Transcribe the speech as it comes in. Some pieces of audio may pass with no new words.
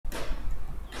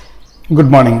Good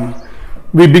morning.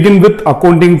 We begin with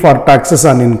accounting for taxes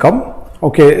and income.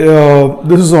 Okay,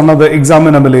 this is one of the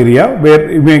examinable area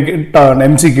where you may get an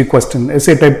MCQ question.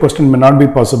 Essay type question may not be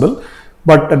possible,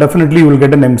 but definitely you will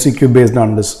get an MCQ based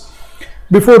on this.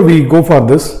 Before we go for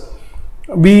this,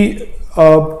 we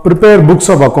prepare books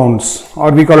of accounts,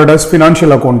 or we call it as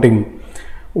financial accounting.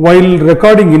 While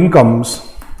recording incomes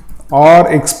or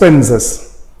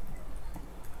expenses,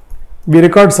 we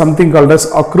record something called as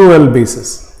accrual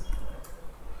basis.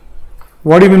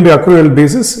 What do you mean by accrual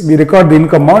basis? We record the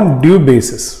income on due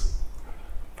basis.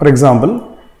 For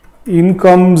example,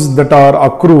 incomes that are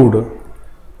accrued,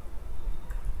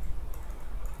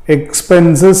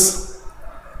 expenses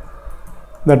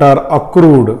that are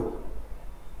accrued,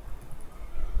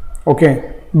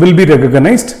 okay, will be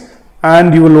recognized,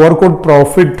 and you will work out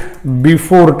profit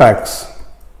before tax.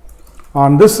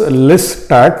 On this less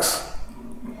tax,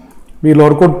 we will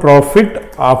work out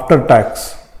profit after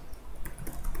tax.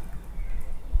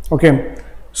 Okay,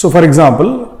 so for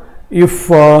example, if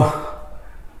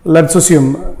let's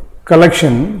assume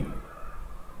collection,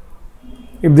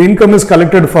 if the income is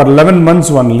collected for 11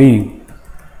 months only,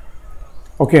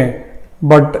 okay,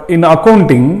 but in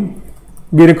accounting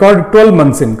we record 12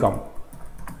 months income.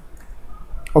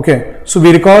 Okay, so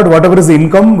we record whatever is the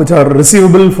income which are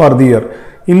receivable for the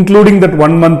year, including that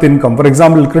 1 month income. For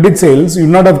example, credit sales, you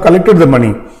not have collected the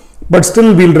money, but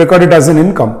still we will record it as an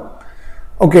income.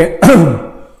 Okay.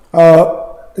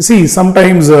 See,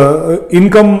 sometimes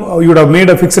income you would have made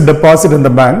a fixed deposit in the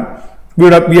bank, we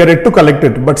are yet to collect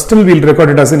it, but still we will record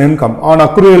it as an income. On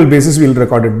accrual basis we will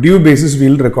record it, due basis we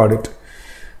will record it.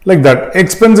 Like that.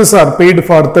 Expenses are paid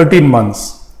for 13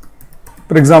 months.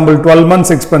 For example, 12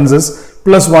 months expenses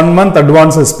plus 1 month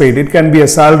advance is paid. It can be a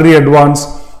salary advance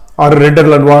or a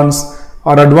rental advance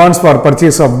or advance for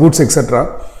purchase of goods,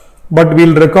 etc. But we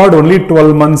will record only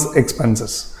 12 months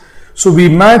expenses. So we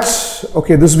match,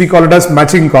 okay, this we call it as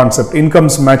matching concept,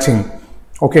 incomes matching.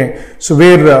 Okay, so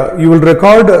where you will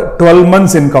record 12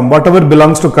 months income, whatever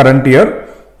belongs to current year,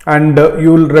 and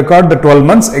you will record the 12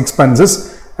 months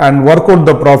expenses and work out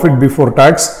the profit before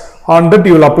tax. On that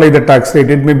you will apply the tax rate.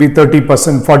 It may be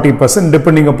 30%, 40%,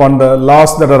 depending upon the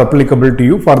laws that are applicable to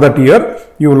you for that year.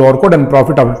 You will work out and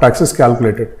profit after tax is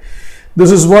calculated.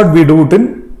 This is what we do it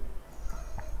in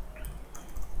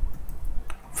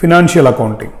financial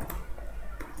accounting.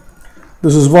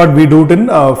 This is what we do it in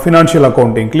financial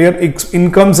accounting. Clear?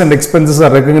 Incomes and expenses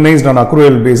are recognized on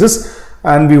accrual basis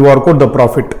and we work out the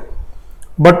profit.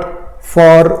 But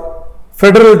for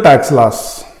federal tax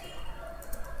laws,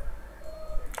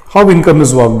 how income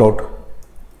is worked out?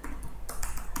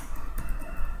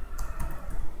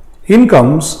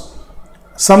 Incomes,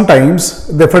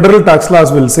 sometimes the federal tax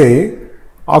laws will say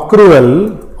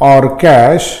accrual or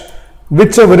cash,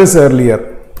 whichever is earlier.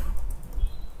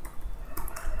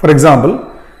 For example,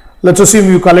 let's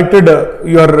assume you collected,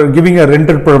 you are giving a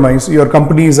rented premise, your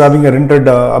company is having a rented,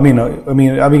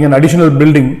 having an additional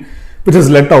building which is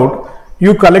let out,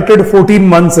 you collected 14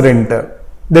 months rent.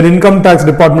 Then income tax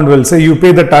department will say you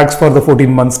pay the tax for the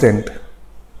 14 months rent.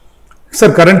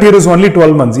 Sir, current year is only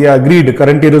 12 months. Yeah, agreed,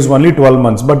 current year is only 12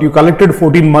 months, but you collected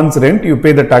 14 months rent, you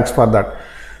pay the tax for that.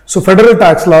 So federal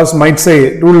tax laws might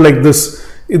say rule like this,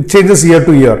 it changes year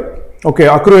to year. Okay,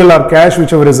 accrual or cash,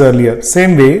 whichever is earlier.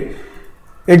 Same way,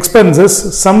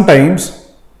 expenses,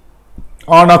 sometimes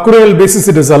on accrual basis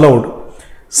it is allowed.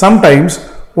 Sometimes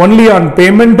only on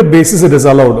payment basis it is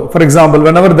allowed. For example,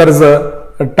 whenever there is a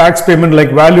tax payment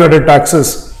like value added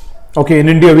taxes, okay, in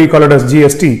India we call it as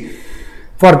GST.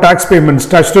 For tax payments,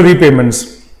 statutory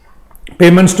payments,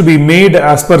 payments to be made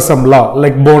as per some law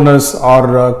like bonus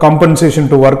or compensation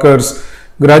to workers,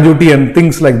 gratuity and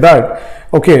things like that.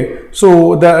 Okay,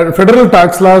 so the federal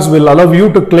tax laws will allow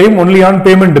you to claim only on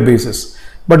payment basis.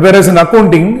 But whereas in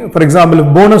accounting, for example,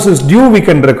 if bonus is due, we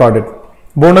can record it.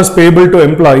 Bonus payable to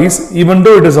employees, even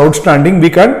though it is outstanding, we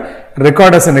can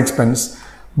record as an expense.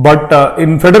 But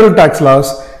in federal tax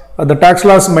laws, the tax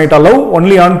laws might allow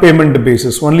only on payment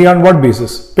basis. Only on what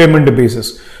basis? Payment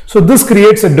basis. So this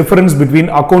creates a difference between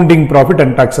accounting profit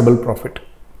and taxable profit.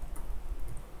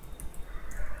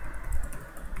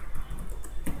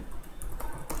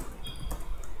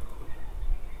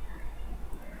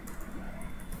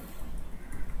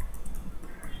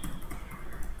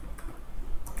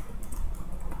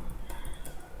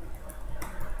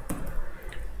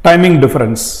 Timing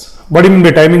difference. What do you mean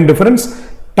by timing difference?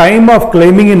 Time of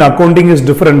claiming in accounting is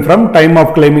different from time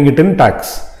of claiming it in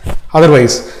tax.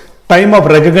 Otherwise, time of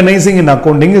recognizing in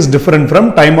accounting is different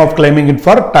from time of claiming it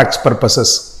for tax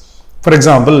purposes. For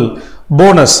example,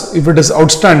 bonus, if it is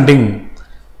outstanding,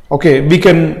 Okay,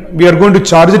 we are going to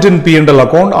charge it in P&L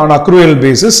account on accrual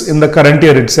basis in the current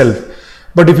year itself.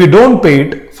 But if you don't pay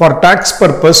it for tax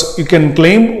purpose, you can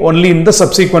claim only in the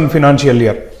subsequent financial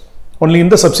year. Only in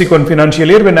the subsequent financial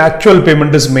year when actual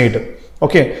payment is made.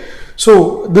 Okay,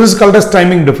 so this is called as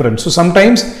timing difference. So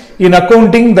sometimes in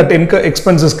accounting that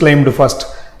expense is claimed first.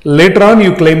 Later on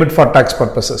you claim it for tax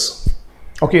purposes.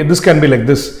 Okay, this can be like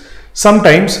this.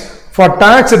 Sometimes for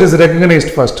tax it is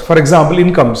recognized first. For example,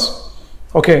 incomes.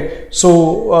 Okay,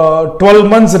 so 12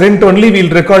 months rent only we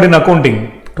will record in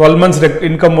accounting. 12 months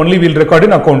income only we will record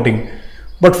in accounting.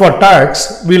 But for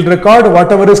tax, we will record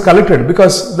whatever is collected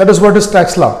because that is what is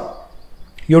tax law.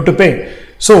 You have to pay.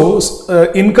 So,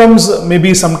 incomes may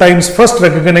be sometimes first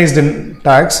recognized in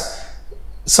tax,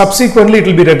 subsequently it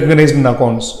will be recognized in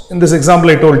accounts. In this example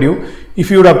I told you, if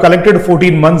you would have collected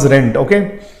 14 months rent,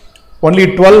 okay,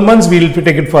 only 12 months we will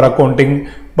take it for accounting,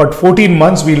 but 14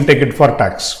 months we will take it for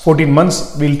tax. 14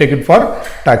 months we will take it for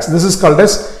tax. This is called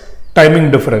as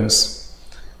timing difference.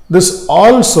 This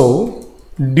also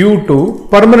due to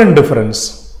permanent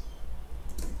difference.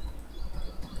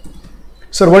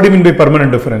 Sir, what do you mean by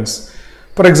permanent difference?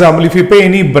 For example, if you pay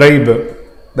any bribe,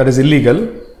 that is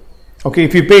illegal. Okay,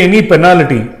 if you pay any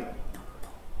penalty,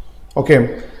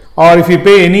 okay, or if you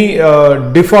pay any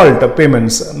default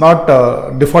payments,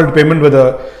 not default payment with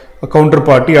a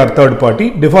counterparty or third party,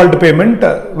 default payment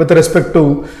with respect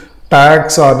to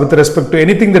tax or with respect to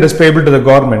anything that is payable to the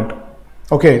government.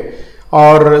 Okay,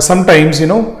 or sometimes, you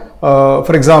know,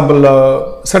 for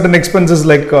example, certain expenses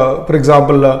like, for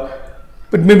example,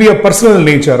 it may be a personal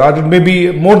nature or it may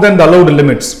be more than the allowed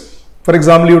limits. For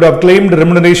example, you would have claimed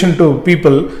remuneration to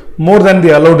people more than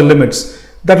the allowed limits.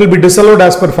 That will be disallowed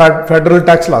as per federal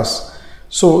tax laws.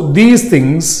 So these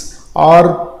things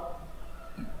are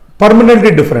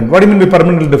permanently different. What do you mean by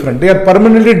permanently different? They are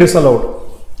permanently disallowed.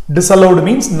 Disallowed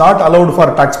means not allowed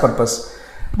for tax purpose.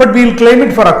 But we will claim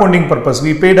it for accounting purpose.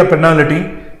 We paid a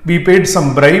penalty, we paid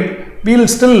some bribe, we will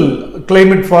still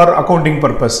claim it for accounting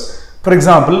purpose. For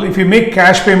example, if you make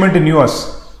cash payment in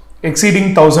US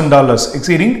exceeding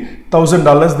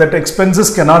 $1,000, that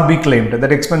expenses cannot be claimed.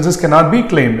 That expenses cannot be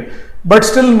claimed. But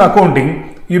still in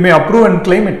accounting, you may approve and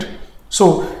claim it.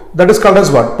 So that is called as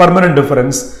what? Permanent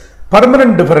difference.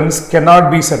 Permanent difference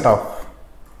cannot be set off.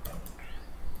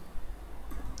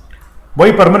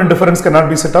 Why permanent difference cannot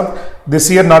be set up? This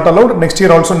year not allowed, next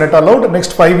year also not allowed,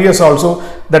 next 5 years also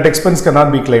that expense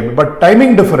cannot be claimed. But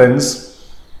timing difference,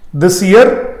 this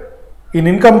year in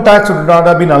income tax would not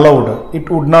have been allowed. It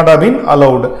would not have been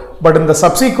allowed. But in the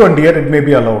subsequent year it may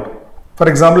be allowed. For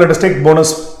example, let us take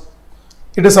bonus.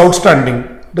 It is outstanding.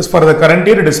 It is for the current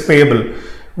year, it is payable.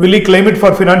 Will you claim it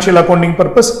for financial accounting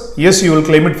purpose? Yes, you will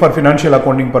claim it for financial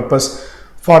accounting purpose.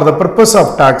 For the purpose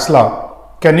of tax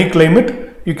law, can you claim it?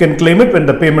 You can claim it when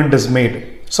the payment is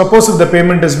made. Suppose if the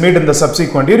payment is made in the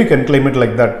subsequent year, you can claim it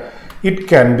like that. It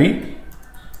can be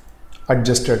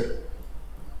adjusted.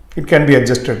 It can be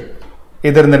adjusted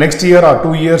either in the next year or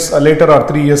 2 years later or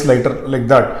 3 years later, like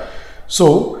that.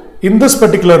 So in this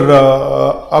particular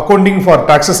accounting for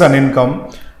taxes and income,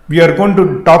 we are going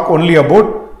to talk only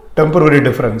about temporary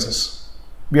differences.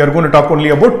 We are going to talk only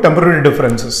about temporary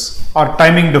differences or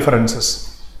timing differences.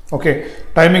 Okay,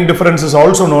 timing difference is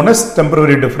also known as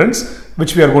temporary difference,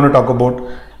 which we are going to talk about.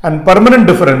 And permanent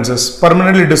differences,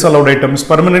 permanently disallowed items,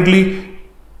 permanently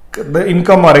the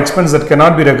income or expense that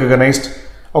cannot be recognized,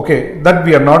 okay, that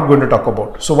we are not going to talk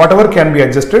about. So whatever can be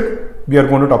adjusted, we are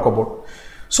going to talk about.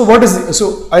 So what is,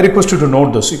 so I request you to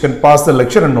note this. You can pause the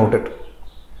lecture and note it.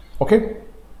 Okay.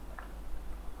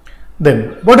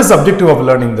 Then what is the objective of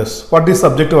learning this? What is the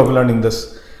objective of learning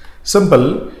this?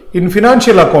 Simple. In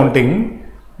financial accounting,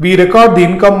 we record the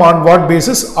income on what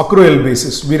basis? Accrual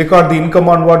basis. We record the income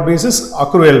on what basis?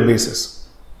 Accrual basis.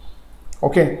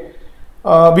 Okay.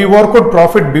 We work out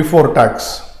profit before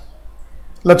tax.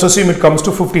 Let's assume it comes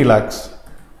to 50 lakhs.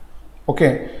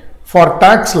 Okay. For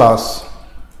tax laws,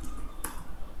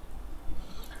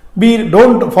 we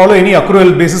don't follow any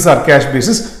accrual basis or cash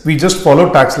basis. We just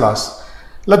follow tax laws.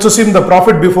 Let's assume the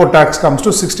profit before tax comes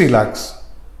to 60 lakhs.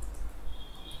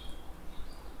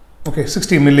 Okay,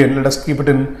 60 million. Let us keep it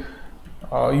in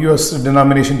US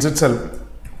denominations itself.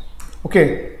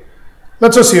 Okay.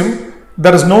 Let's assume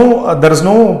there is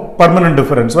no permanent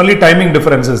difference. Only timing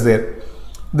difference is there.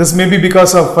 This may be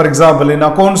because of, for example, in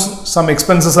accounts some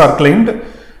expenses are claimed,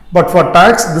 but for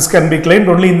tax this can be claimed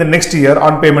only in the next year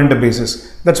on payment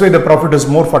basis. That's why the profit is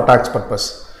more for tax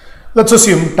purpose. Let's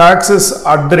assume tax is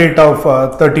at the rate of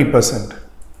 30%.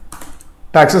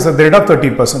 Tax is at the rate of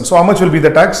 30%. So how much will be the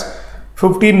tax?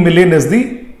 15 million is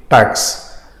the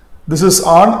tax. This is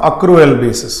on accrual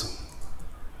basis.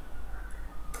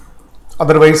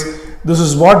 Otherwise, this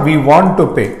is what we want to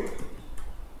pay.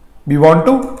 We want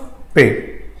to pay.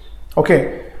 Okay.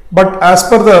 But as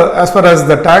far as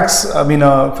the tax,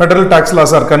 federal tax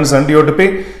laws are concerned, you have to pay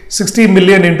 60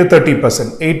 million into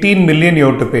 30%. 18 million you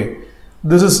have to pay.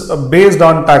 This is based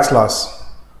on tax laws.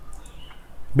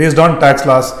 Based on tax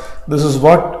laws, this is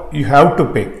what you have to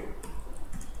pay.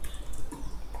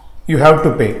 You have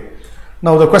to pay.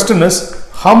 Now the question is,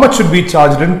 how much should be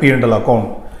charged in P&L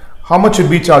account? How much should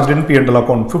be charged in P&L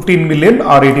account? 15 million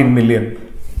or 18 million?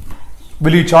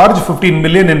 Will you charge 15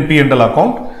 million in P&L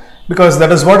account? Because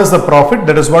that is what is the profit,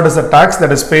 that is what is the tax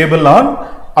that is payable on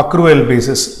accrual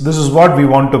basis. This is what we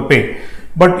want to pay.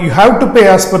 But you have to pay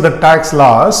as per the tax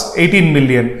laws 18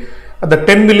 million. The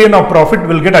 10 million of profit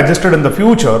will get adjusted in the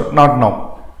future, not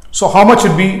now. So how much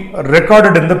should be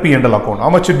recorded in the P&L account? How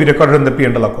much should be recorded in the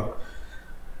P&L account?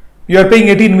 You are paying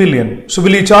 18 million. So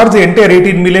will you charge the entire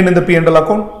 18 million in the P&L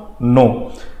account?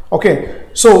 No. Okay.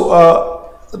 So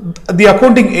the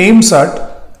accounting aims at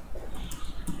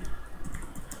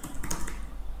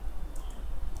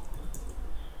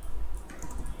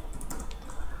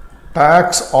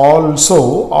tax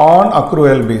also on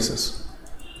accrual basis.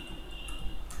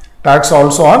 Tax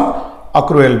also on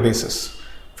accrual basis.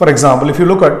 For example, if you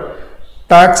look at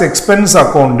tax expense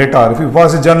account data, if you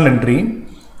pass a journal entry,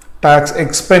 tax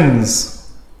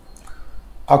expense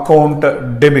account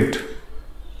debit,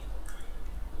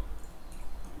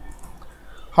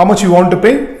 how much you want to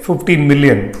pay? 15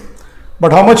 million.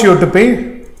 But how much you have to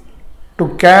pay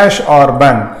to cash or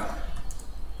bank?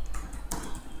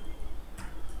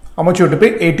 How much you have to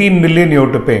pay? 18 million you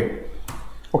have to pay.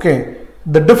 Okay.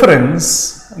 The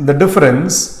difference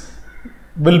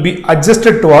will be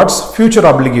adjusted towards future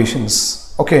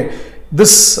obligations. Okay.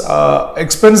 This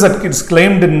expense that is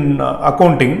claimed in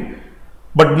accounting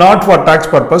but not for tax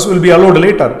purpose will be allowed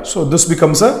later. So this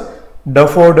becomes a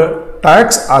deferred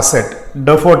tax asset.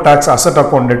 Deferred tax asset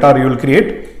account data, you will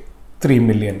create 3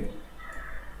 million.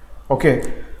 Okay.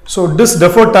 So this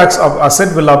deferred tax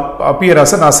asset will appear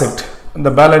as an asset. In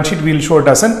the balance sheet we will show it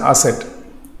as an asset.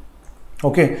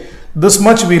 Okay. This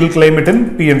much we will claim it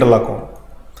in P&L account.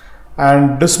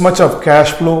 And this much of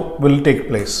cash flow will take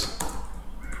place.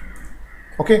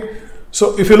 Okay.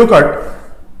 So if you look at,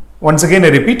 once again I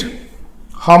repeat,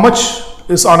 how much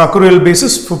is on accrual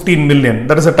basis? 15 million.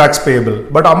 That is a tax payable.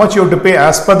 But how much you have to pay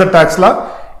as per the tax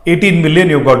law? 18 million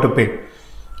you got to pay.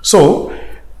 So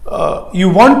you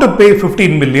want to pay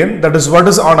 15 million. That is what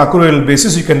is on accrual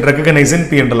basis you can recognize in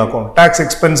P&L account. Tax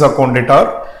expense account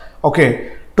data.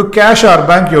 Okay. To cash or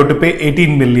bank you have to pay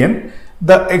 18 million.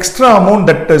 The extra amount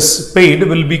that is paid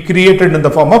will be created in the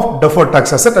form of deferred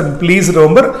tax asset, and please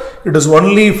remember it is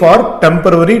only for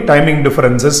temporary timing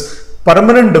differences.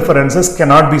 Permanent differences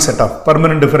cannot be set off.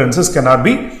 Permanent differences cannot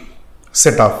be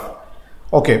set off.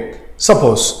 Okay.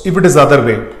 Suppose if it is the other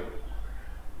way.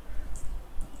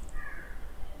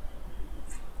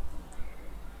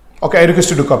 Okay, I request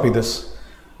you to copy this.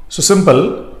 So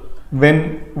simple,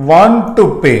 when want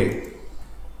to pay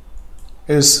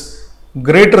is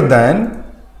greater than,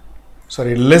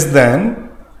 less than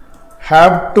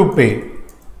have to pay,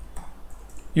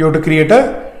 you have to create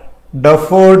a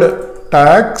deferred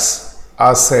tax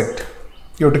asset.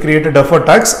 You have to create a deferred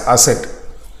tax asset.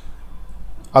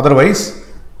 Otherwise,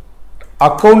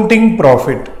 accounting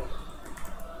profit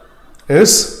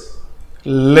is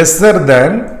lesser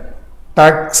than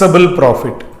taxable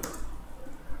profit.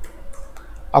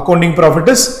 Accounting profit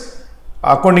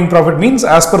means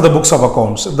as per the books of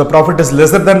accounts. If the profit is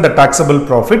lesser than the taxable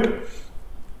profit,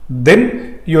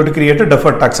 then you have to create a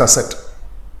deferred tax asset.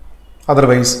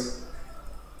 Otherwise,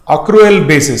 accrual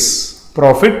basis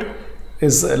profit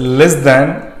is less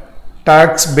than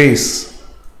tax base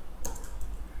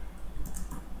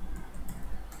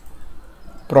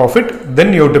profit,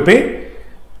 then you have to pay,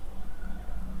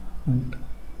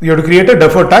 you have to create a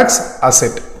deferred tax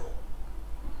asset.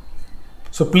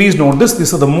 So please note this,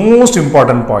 these are the most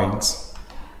important points.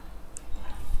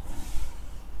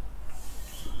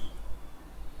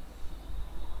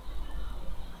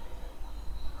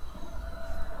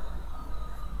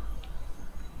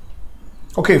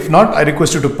 Okay, if not, I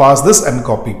request you to pass this and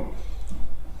copy.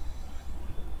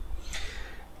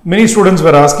 Many students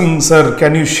were asking, sir,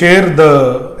 can you share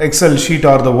the Excel sheet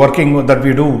or the working that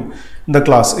we do in the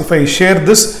class? If I share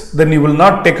this, then you will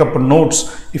not take up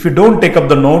notes. If you don't take up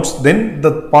the notes, then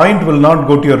the point will not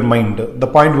go to your mind. The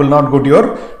point will not go to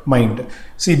your mind.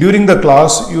 See, during the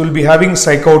class, you will be having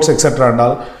strikeouts, etc. and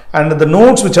all. And the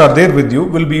notes which are there with you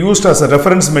will be used as a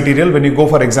reference material when you go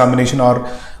for examination, or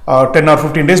 10 or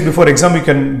 15 days before exam, you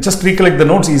can just recollect the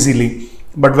notes easily.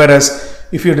 But whereas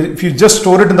if you just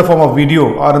store it in the form of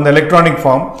video or in the electronic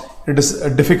form, it is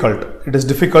difficult. It is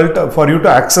difficult for you to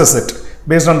access it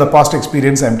based on the past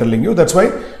experience I am telling you. That's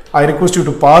why I request you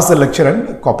to pause the lecture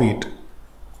and copy it.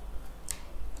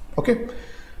 Okay.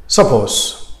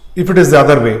 Suppose if it is the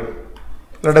other way,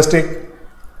 let us take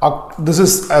this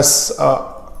is as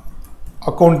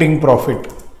accounting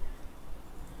profit,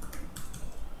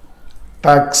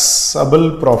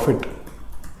 taxable profit.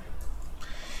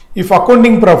 If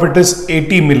accounting profit is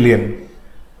 80 million,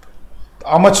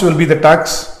 how much will be the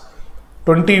tax?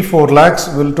 24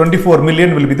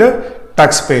 million will be the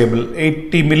tax payable.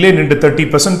 80 million into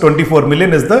 30%, 24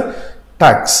 million is the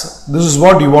tax. This is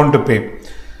what you want to pay.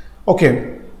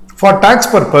 Okay, for tax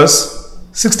purpose,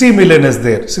 60 million is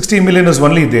there. 60 million is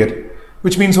only there,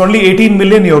 which means only 18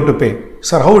 million you have to pay.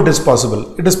 Sir, how it is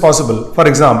possible? It is possible. For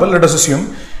example, let us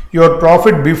assume your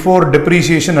profit before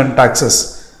depreciation and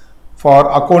taxes for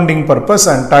accounting purpose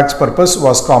and tax purpose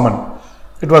was common.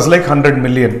 It was like 100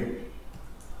 million.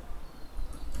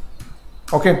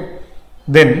 Okay.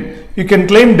 Then you can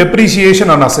claim depreciation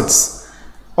on assets.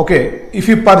 Okay. If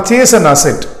you purchase an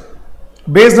asset,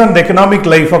 based on the economic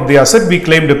life of the asset, we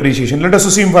claim depreciation. Let us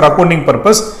assume for accounting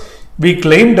purpose, we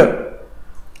claimed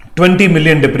 20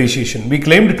 million depreciation. We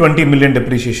claimed 20 million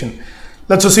depreciation.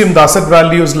 Let's assume the asset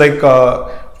value is like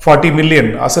 40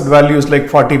 million. Asset value is like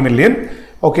 40 million.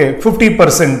 Okay.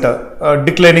 50%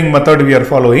 declining method we are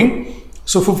following.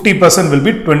 So 50% will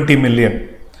be 20 million.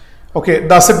 Okay,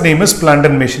 the asset name is plant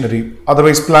and machinery,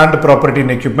 otherwise plant, property and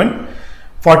equipment.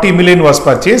 40 million was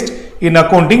purchased. In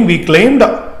accounting, we claimed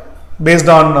based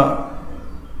on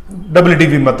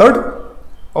WDV method.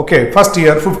 Okay, first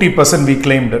year 50% we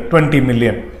claimed 20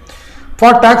 million.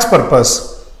 For tax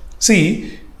purpose,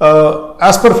 see,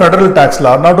 as per federal tax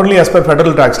law, not only as per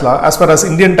federal tax law, as far as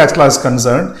Indian tax law is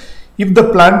concerned, if the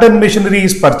plant and machinery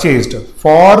is purchased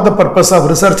for the purpose of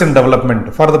research and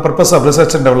development,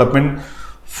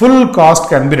 full cost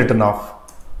can be written off.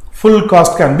 Full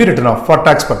cost can be written off for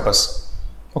tax purpose.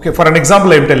 Okay, for an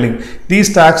example I am telling,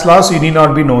 these tax laws you need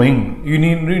not be knowing. You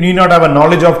need not have a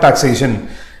knowledge of taxation,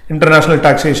 international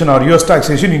taxation or US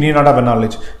taxation, you need not have a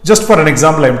knowledge. Just for an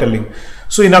example I am telling.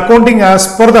 So in accounting,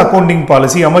 as per the accounting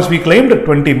policy, how much we claimed?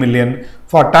 20 million.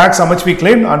 For tax, how much we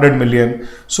claimed? 100 million.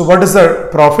 So what is the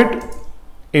profit?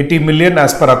 80 million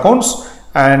as per accounts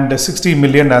and 60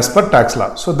 million as per tax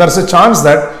law. So there is a chance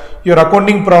that your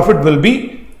accounting profit will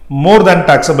be more than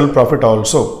taxable profit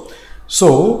also.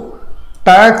 So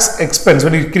tax expense,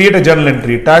 when you create a journal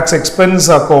entry, tax expense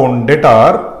account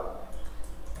debtor,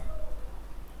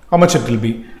 how much it will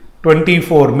be?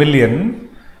 24 million.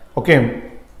 Okay.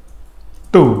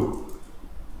 2.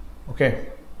 Okay.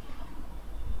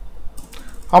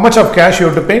 How much of cash you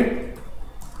have to pay?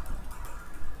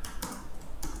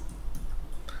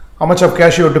 How much of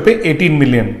cash you have to pay? 18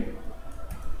 million.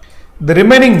 The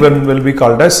remaining one will be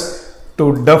called as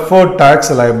to deferred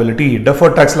tax liability.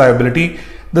 Deferred tax liability,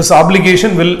 this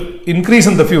obligation will increase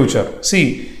in the future.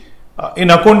 See, in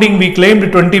accounting we claimed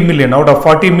 20 million out of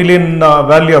 40 million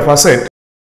value of asset.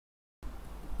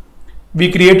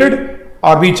 We created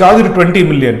or we charged 20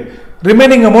 million.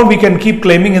 Remaining amount we can keep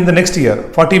claiming in the next year.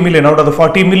 40 million out of the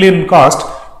 40 million cost,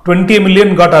 20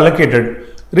 million got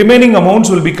allocated. Remaining amounts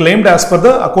will be claimed as per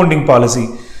the accounting policy.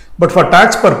 But for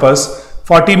tax purpose,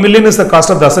 40 million is the cost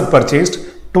of the asset purchased.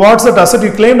 Towards that asset,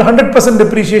 you claimed 100%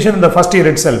 depreciation in the first year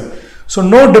itself. So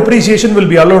no depreciation will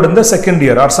be allowed in the second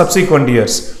year or subsequent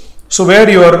years. So where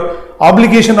your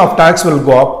obligation of tax will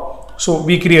go up. So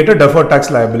we create a deferred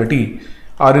tax liability.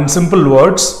 Or in simple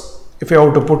words, if I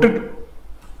have to put it,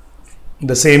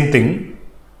 the same thing,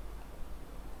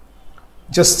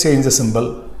 just change the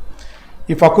symbol.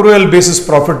 If accrual basis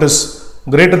profit is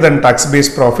greater than tax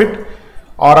based profit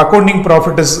or accounting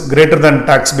profit is greater than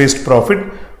tax based profit,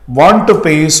 want to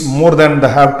pay is more than the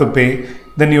have to pay,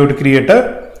 then you have to create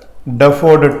a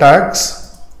deferred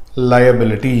tax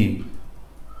liability.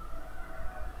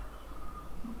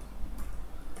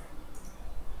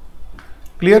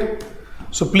 Clear?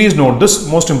 So please note this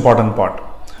most important part.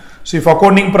 So if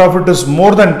accounting profit is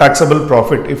more than taxable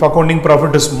profit,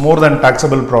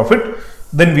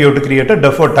 then we have to create a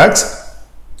deferred tax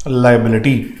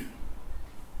liability.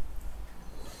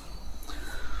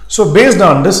 So based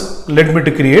on this, let me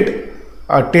to create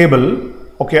a table.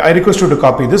 Okay, I request you to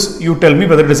copy this. You tell me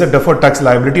whether it is a deferred tax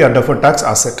liability or deferred tax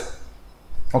asset.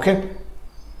 Okay.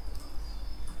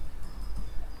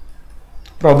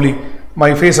 Probably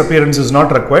my face appearance is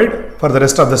not required for the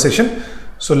rest of the session.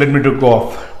 So let me to go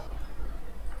off.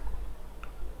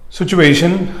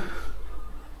 Situation.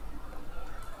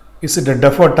 Is it a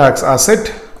deferred tax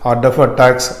asset or deferred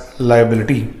tax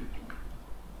liability?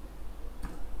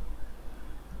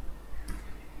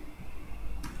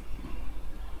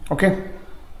 Okay.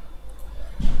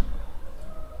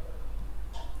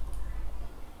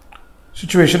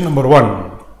 Situation number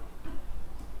 1.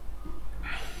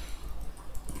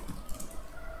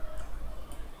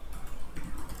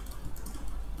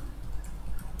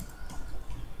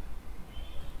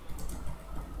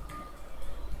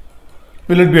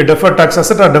 Will it be a deferred tax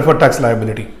asset or deferred tax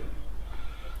liability?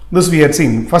 This we had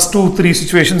seen. First 2-3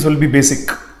 situations will be basic.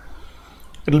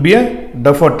 It will be a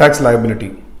deferred tax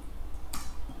liability.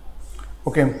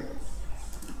 Okay.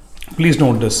 Please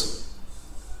note this.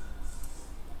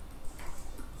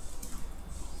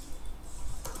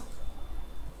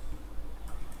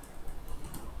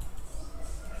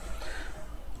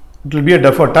 It will be a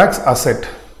deferred tax asset.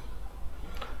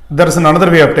 There is another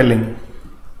way of telling.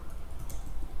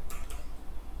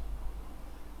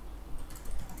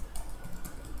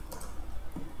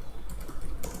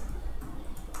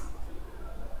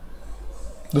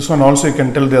 This one also you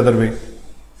can tell the other way.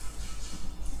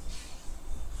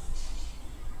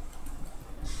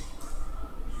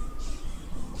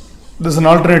 This is an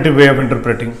alternative way of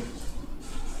interpreting,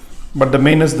 but the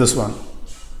main is this one.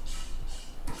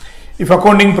 If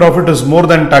accounting profit is more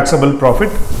than taxable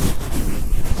profit,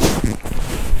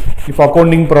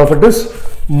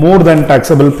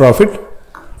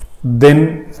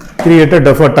 then create a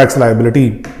deferred tax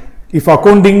liability. If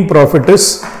accounting profit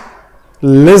is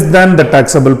less than the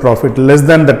taxable profit,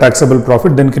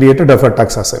 then create a deferred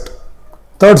tax asset.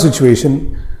 Third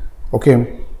situation,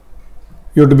 okay,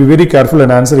 you have to be very careful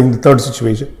in answering the third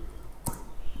situation.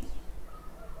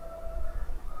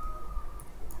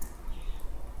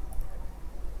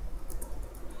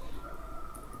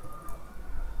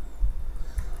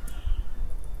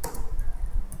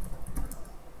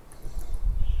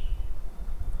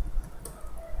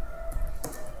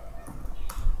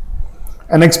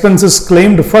 An expense is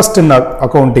claimed first in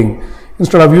accounting.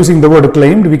 Instead of using the word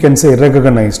claimed, we can say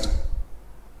recognized.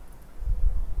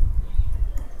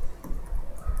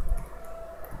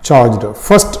 Charged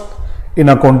first in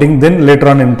accounting, then later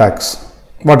on in tax.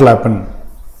 What will happen?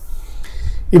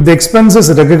 If the expense is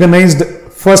recognized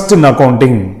first in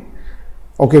accounting,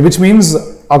 okay, which means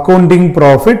accounting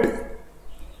profit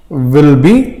will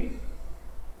be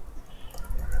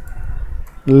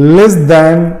less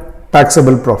than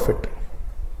taxable profit.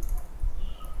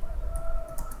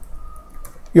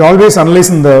 You always analyze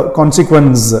in the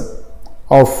consequence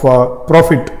of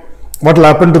profit, what will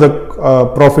happen to the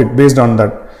profit based on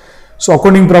that. So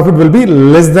accounting profit will be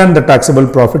less than the taxable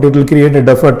profit. It will create a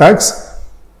deferred tax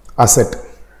asset.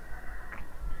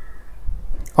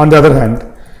 On the other hand,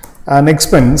 an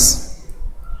expense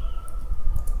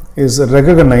is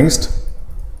recognized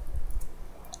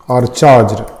or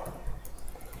charged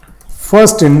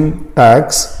first in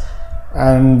tax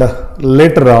and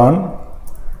later on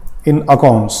in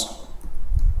accounts.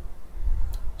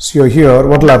 So here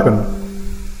what will happen?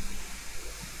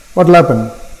 What will happen?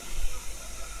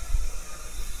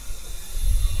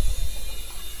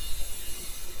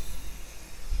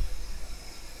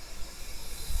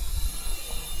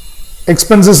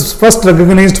 Expense is first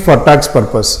recognized for tax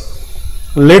purpose,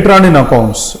 later on in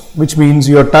accounts, which means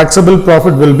your taxable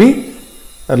profit will be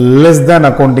less than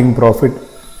accounting profit.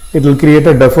 It will create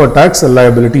a deferred tax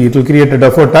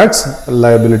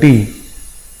liability.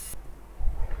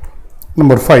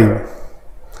 Number 5.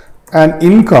 An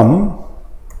income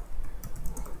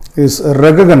is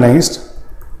recognized,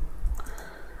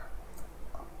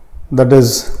 that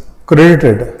is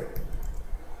credited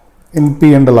in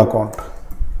P&L account.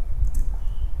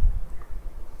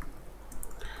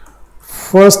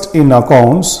 First in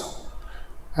accounts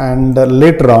and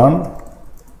later on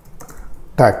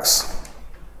tax.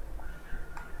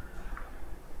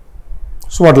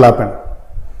 So what will happen?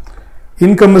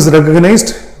 Income is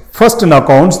recognized first in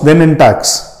accounts, then in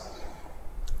tax.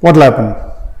 What will happen?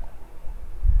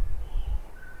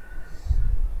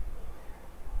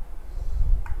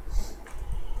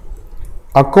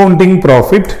 Accounting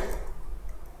profit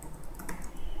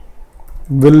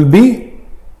will be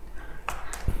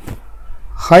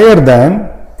higher than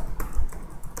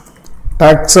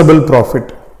taxable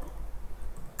profit.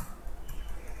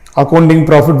 Accounting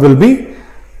profit will be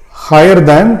higher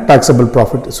than taxable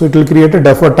profit. So it will create a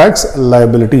deferred tax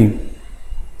liability.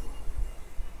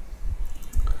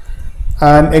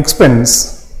 An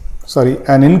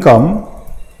income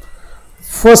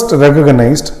first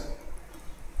recognized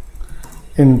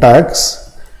in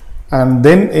tax and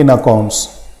then in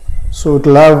accounts. So it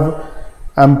will have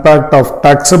impact of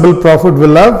taxable profit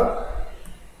will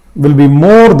be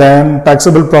more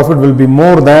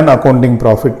than accounting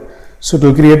profit. So it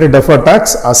will create a deferred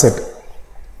tax asset.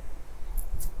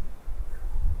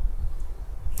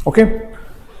 Okay.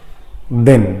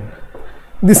 then.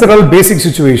 These are all basic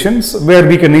situations where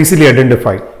we can easily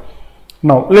identify.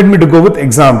 Now let me to go with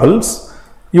examples.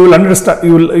 You will understand.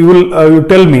 You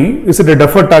tell me, is it a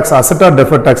deferred tax asset or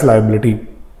deferred tax liability?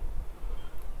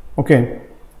 Okay.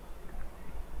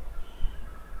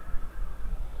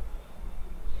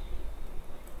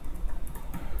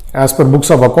 As per books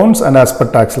of accounts and as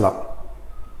per tax law.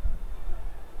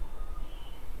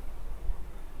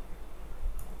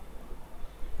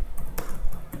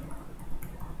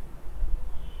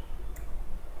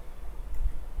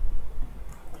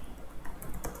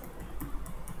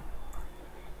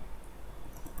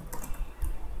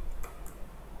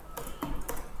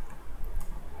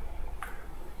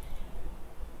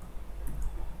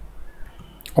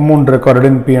 Amount recorded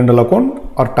in P&L account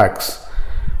or tax.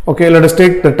 Okay, let us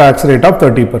take the tax rate of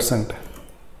 30%.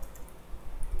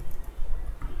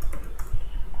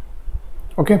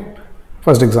 Okay,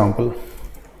 first example.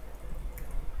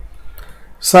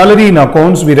 Salary in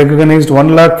accounts we recognized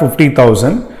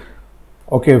 1,50,000.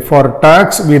 Okay, for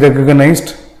tax we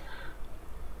recognized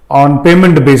on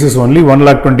payment basis only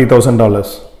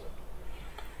 $1,20,000.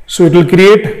 So it will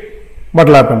create, what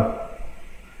will happen?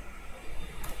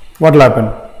 What will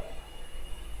happen?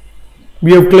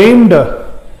 We have claimed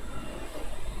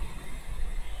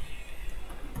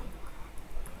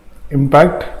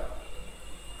impact,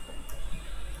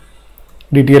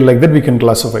 detail like that we can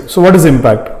classify. So what is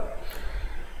impact?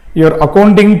 Your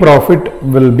accounting profit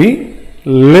will be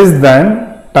less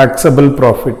than taxable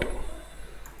profit.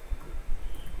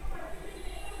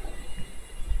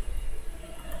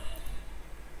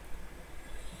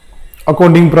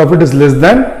 Accounting profit is less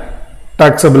than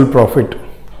taxable profit.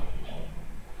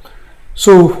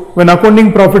 So when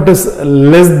accounting profit is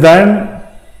less than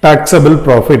taxable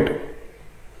profit,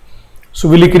 so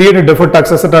will you create a deferred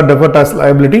tax asset or deferred tax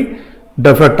liability?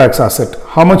 Deferred tax asset.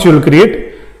 How much you will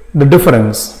create? The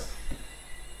difference.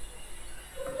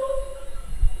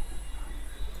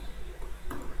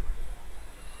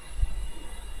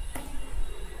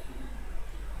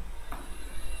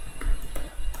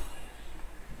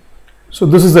 So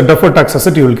this is the deferred tax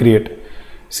asset you will create.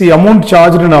 See, amount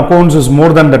charged in accounts is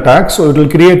more than the tax, so it will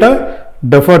create a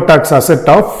deferred tax asset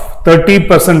of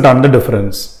 30% on the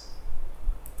difference.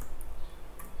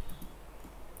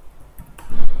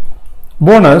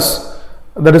 Bonus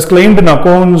that is claimed in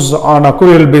accounts on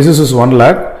accrual basis is 1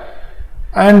 lakh,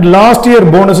 and last year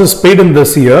bonus is paid in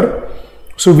this year,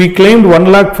 so we claimed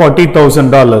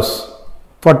 $1,40,000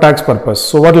 for tax purpose.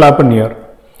 So what will happen here?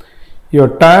 Your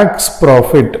tax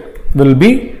profit will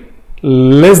be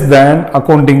less than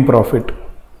accounting profit.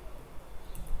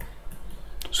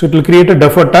 So it will create a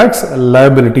deferred tax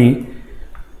liability.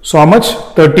 So how much?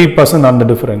 30% on the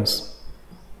difference.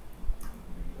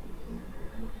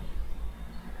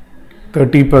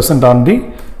 30% on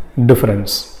the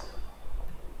difference.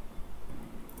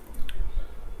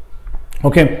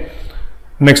 Okay,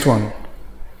 next one.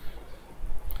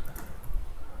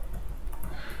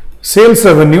 Sales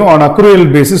revenue on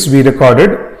accrual basis we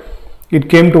recorded. It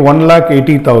came to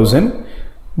 1,80,000,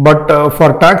 but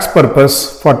for tax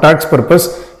purpose,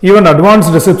 even advance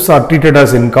receipts are treated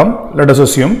as income. Let us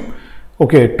assume,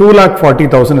 okay,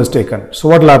 2,40,000 is taken. So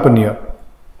what will happen here?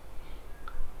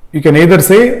 You can either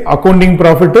say accounting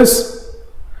profit is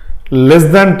less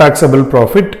than taxable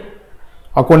profit,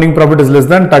 accounting profit is less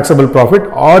than taxable profit,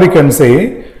 or you can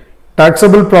say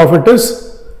taxable profit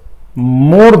is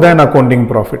more than accounting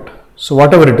profit. So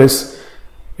whatever it is,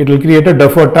 it will create a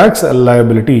deferred tax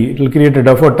liability. It will create a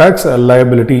deferred tax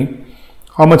liability.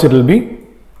 How much it will be?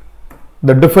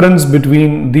 The difference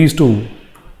between these two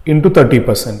into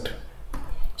 30%.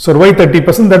 So why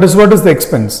 30%? That is what is the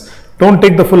expense. Don't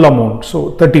take the full amount.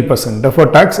 So 30%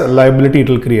 deferred tax liability it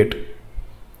will create.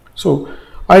 So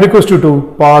I request you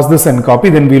to pause this and copy,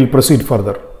 then we will proceed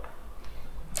further.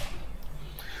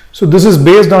 So this is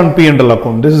based on P&L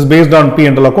account. This is based on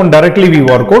P&L account. Directly we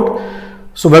work out.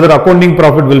 So whether accounting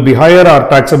profit will be higher or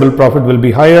taxable profit will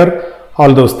be higher,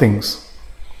 all those things.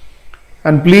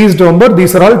 And please remember,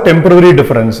 these are all temporary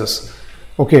differences.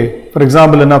 Okay, for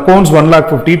example, in accounts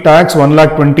 1,50,000, tax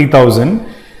 1,20,000,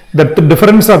 the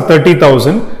difference of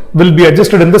 30,000 will be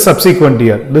adjusted in the subsequent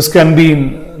year. This can be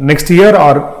in next year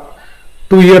or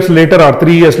 2 years later or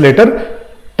 3 years later.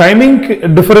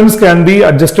 Timing difference can be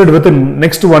adjusted within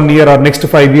next 1 year or next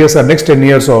 5 years or next 10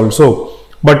 years also.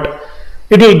 But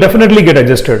it will definitely get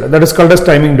adjusted. That is called as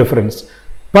timing difference.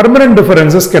 Permanent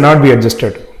differences cannot be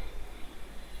adjusted.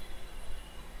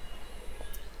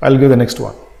 I'll give the next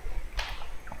one.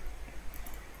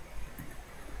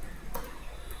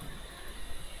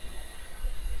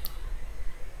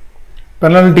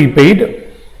 Penalty paid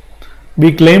We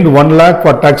claimed 1 lakh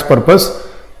for tax purpose,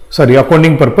 sorry,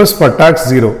 accounting purpose, for tax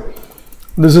 0.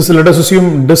 This is, let us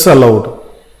assume, disallowed.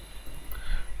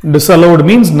 Disallowed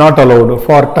means not allowed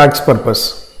for tax purpose.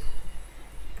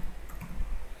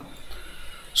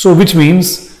 So which means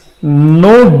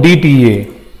no DTA,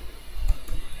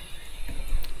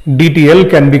 DTL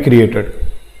can be created.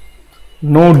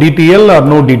 No DTL or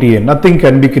no DTA, nothing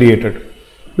can be created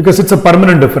because it's a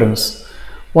permanent difference.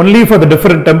 Only for the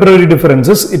different temporary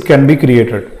differences it can be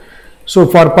created. So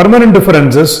for permanent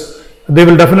differences, they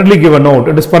will definitely give a note.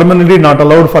 It is permanently not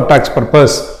allowed for tax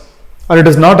purpose, or it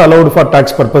is not allowed for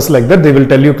tax purpose, like that they will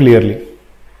tell you clearly.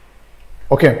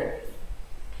 Okay.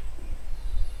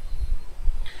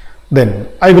 Then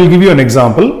I will give you an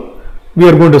example. We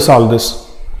are going to solve this.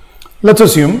 Let's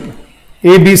assume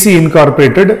ABC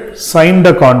Incorporated signed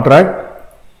a contract,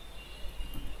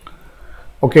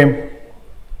 okay,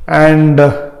 and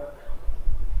the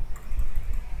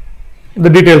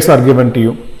details are given to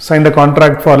you. Signed a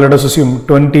contract for, let us assume,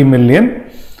 20 million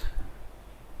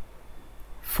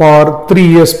for 3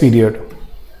 years period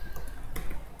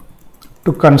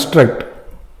to construct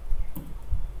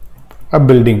a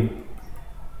building.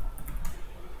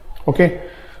 Okay,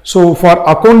 so for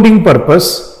accounting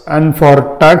purpose and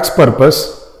for tax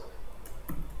purpose,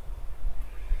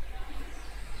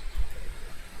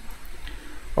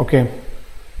 okay,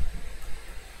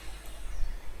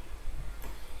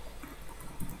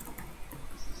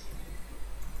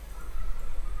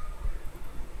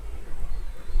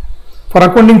 for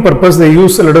accounting purpose they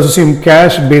use, let us assume,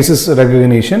 cash basis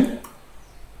recognition.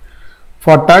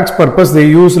 For tax purpose they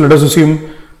use, let us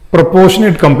assume,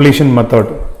 proportionate completion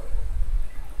method.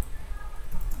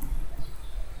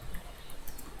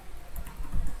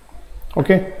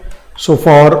 Okay, so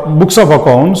for books of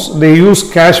accounts they use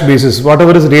cash basis.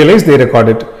 Whatever is realized they record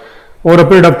it. Over a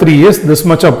period of 3 years, this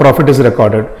much of profit is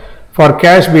recorded. For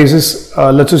cash basis,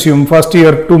 let's assume first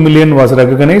year 2 million was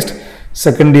recognized,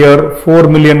 second year 4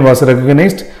 million was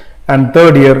recognized, and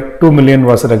third year 2 million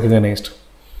was recognized.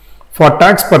 For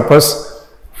tax purpose,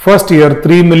 first year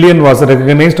 3 million was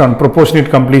recognized on proportionate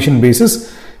completion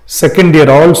basis, second year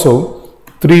also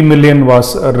 3 million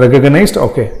was recognized,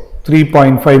 okay,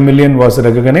 3.5 million was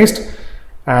recognized,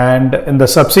 and in the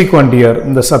subsequent year,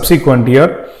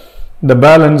 the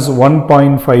balance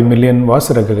 1.5 million was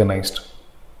recognized.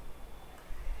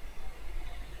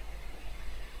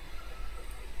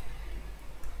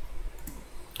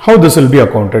 How this will be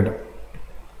accounted?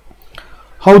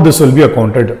 How this will be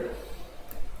accounted?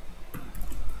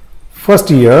 First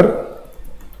year,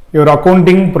 your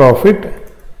accounting profit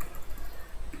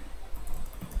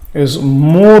is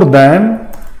less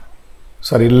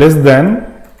than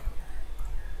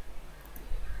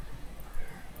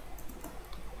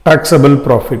taxable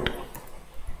profit.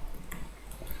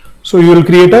 So you will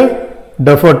create a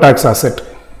deferred tax asset.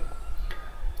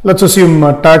 Let's assume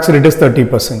tax rate is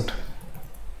 30%.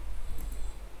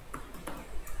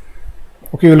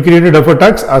 Okay, you will create a deferred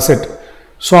tax asset.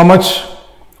 So how much?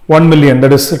 1 million,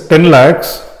 that is 10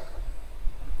 lakhs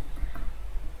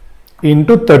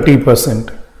into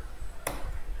 30%.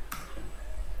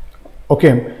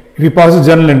 Okay, if you pass a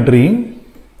journal entry,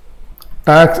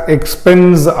 tax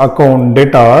expense account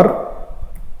debtor,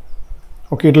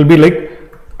 okay, it will be like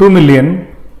 2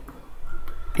 million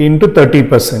into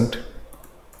 30%.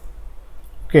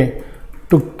 Okay,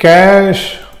 to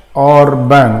cash or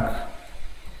bank,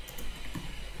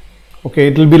 okay,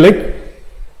 it will be like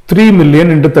 3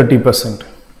 million into 30%.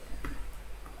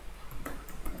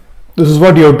 This is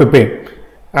what you have to pay.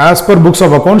 As per books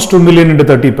of accounts, 2 million into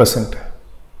 30%.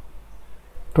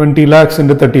 20 lakhs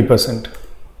into 30%.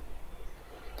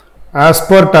 As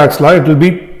per tax law, it will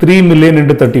be 3 million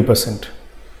into 30%.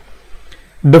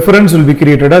 Difference will be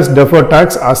created as deferred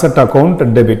tax asset account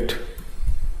debit.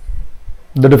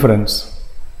 The difference.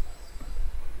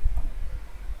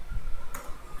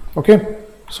 Okay.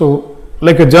 So,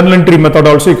 like a journal entry method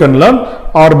also you can learn,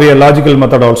 or by a logical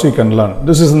method also you can learn.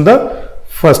 This is in the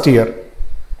first year.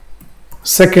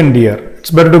 Second year, it's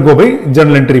better to go by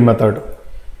journal entry method.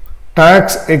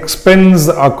 Tax expense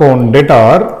account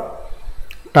debtor,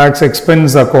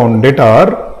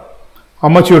 how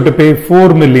much you have to pay?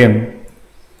 4 million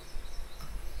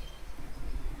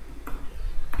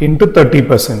into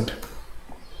 30%.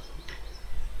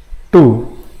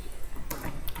 2.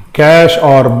 Cash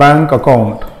or bank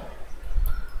account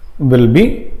will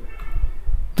be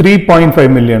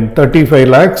 3.5 million, 35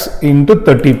 lakhs into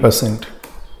 30%.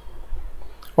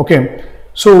 Okay,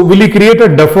 so will you create a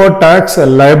deferred tax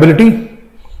liability?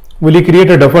 Will you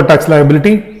create a deferred tax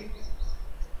liability?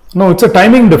 No, it's a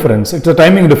timing difference. It's a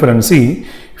timing difference. See,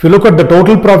 if you look at the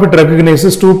total profit recognized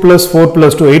is 2 plus 4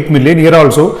 plus 2, 8 million. Here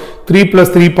also 3 plus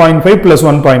 3.5 plus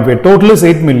 1.5. Total is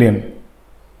 8 million.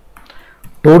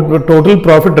 Total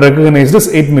profit recognized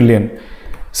is 8 million.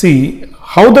 See,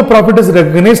 how the profit is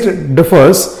recognized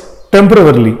differs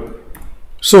temporarily.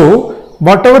 So,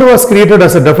 whatever was created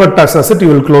as a deferred tax asset, you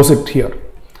will close it here.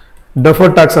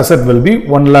 Deferred tax asset will be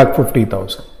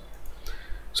 1,50,000.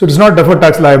 So, it is not deferred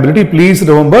tax liability. Please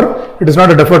remember, it is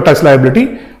not a deferred tax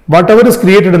liability. Whatever is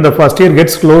created in the first year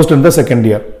gets closed in the second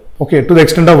year. Okay, to the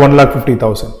extent of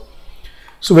 1,50,000.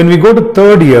 So, when we go to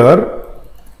third year,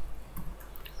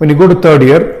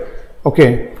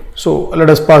 okay, so let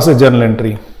us pass a journal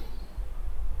entry.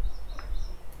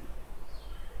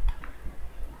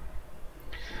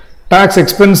 Tax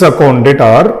expense account debt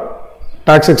are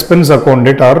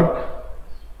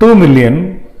 2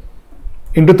 million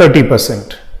into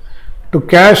 30%. To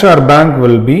cash or bank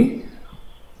will be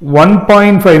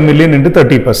 1.5 million into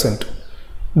 30%.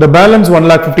 The balance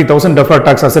 1,50,000 deferred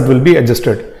tax asset will be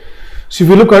adjusted. So if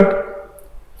you look at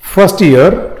first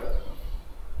year,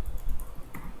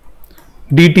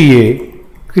 DTA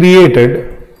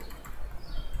created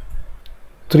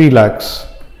 3 lakhs.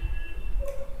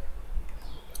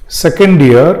 Second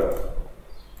year,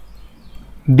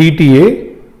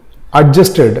 DTA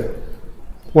adjusted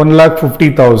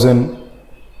 1,50,000.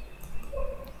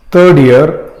 Third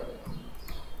year,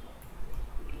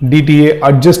 DTA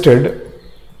adjusted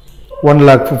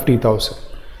 1,50,000.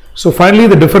 So finally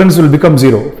the difference will become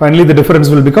 0.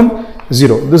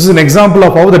 This is an example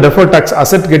of how the deferred tax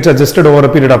asset gets adjusted over a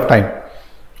period of time.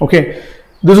 Okay.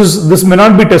 This may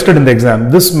not be tested in the exam.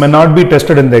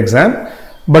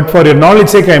 But for your knowledge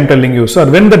sake, I am telling you. So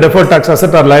when the deferred tax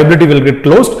asset or liability will get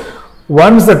closed,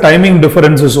 once the timing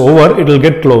difference is over, it will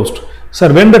get closed. So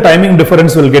when the timing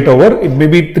difference will get over, it may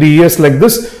be 3 years like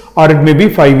this, or it may be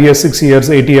 5 years, 6 years,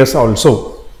 8 years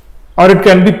also. Or it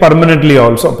can be permanently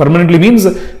also. Permanently means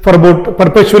for about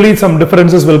perpetually some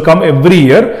differences will come every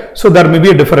year. So there may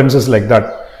be differences like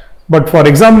that. But for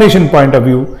examination point of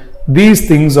view, these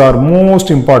things are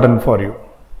most important for you.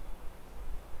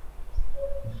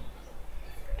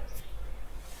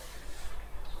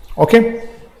 Okay.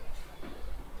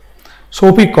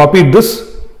 So we copied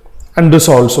this and this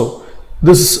also.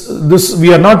 This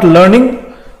we are not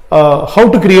learning how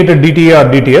to create a DTA or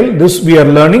DTL. This we are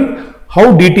learning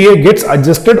how DTA gets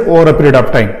adjusted over a period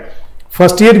of time.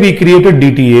 First year we created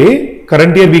DTA,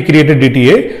 current year we created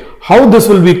DTA. How this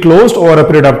will be closed over a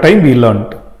period of time we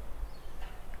learned.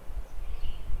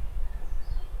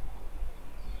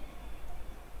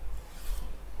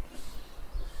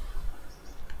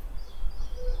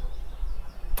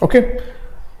 Okay.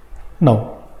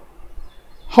 Now,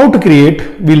 how to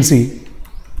create, we'll see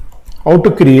how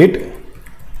to create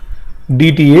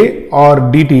DTA or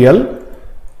DTL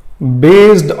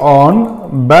based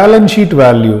on balance sheet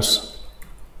values.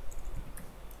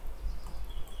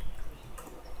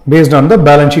 Based on the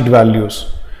balance sheet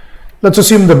values. Let's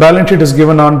assume the balance sheet is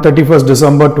given on 31st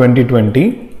December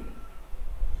 2020.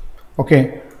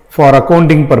 Okay, for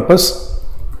accounting purpose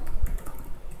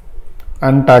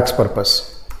and tax purpose.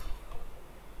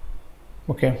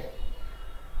 Okay.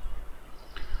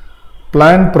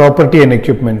 Plant, property and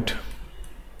equipment.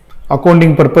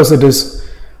 Accounting purpose it is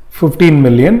 15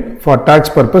 million. For tax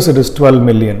purpose it is 12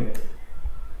 million.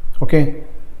 Okay.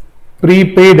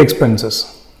 Prepaid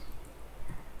expenses.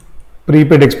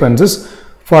 Prepaid expenses.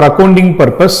 For accounting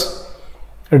purpose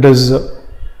it is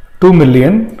 2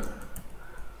 million.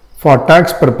 For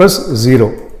tax purpose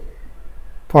 0.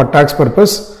 For tax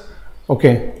purpose,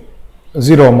 okay,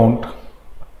 0 amount.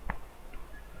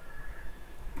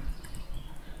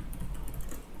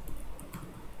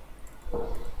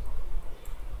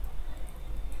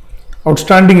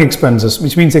 Outstanding expenses,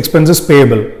 which means expenses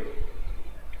payable.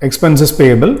 Expenses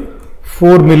payable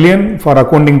 4 million for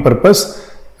accounting purpose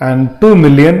and 2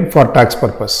 million for tax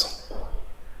purpose.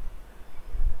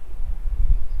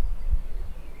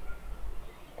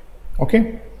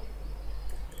 Okay.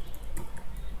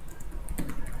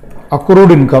 Accrued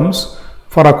incomes,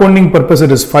 for accounting purpose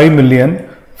it is 5 million,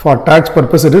 for tax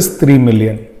purpose it is 3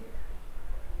 million.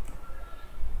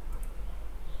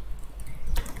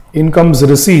 Incomes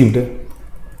received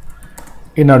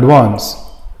in advance,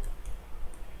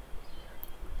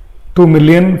 2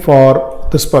 million for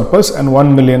this purpose and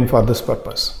 1 million for this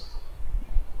purpose.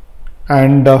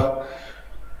 And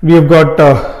we have got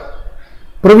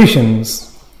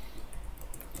provisions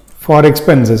for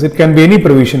expenses. It can be any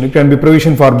provision. It can be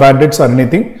provision for bad debts or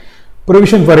anything.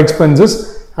 Provision for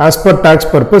expenses as per tax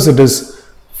purpose it is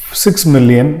 6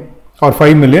 million or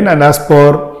 5 million, and as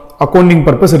per accounting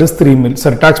purpose it is 3 million,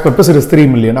 sorry, tax purpose it is 3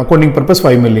 million, accounting purpose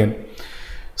 5 million.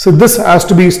 So this has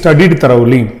to be studied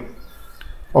thoroughly.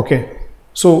 Okay,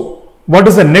 so what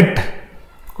is the net?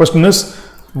 Question is,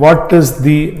 what is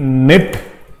the net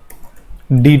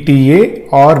DTA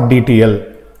or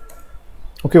DTL?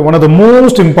 Okay, one of the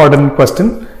most important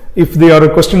question. If the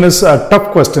question is a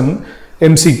tough question,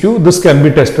 MCQ, this can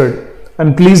be tested.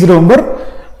 And please remember,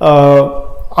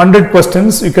 100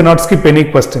 questions, you cannot skip any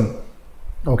question.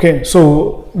 Okay,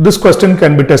 so this question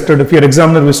can be tested if your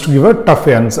examiner wishes to give a tough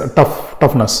answer,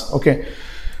 toughness. Okay,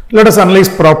 let us analyze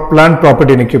plant,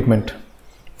 property and equipment.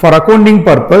 For accounting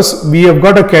purpose, we have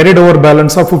got a carried over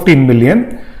balance of 15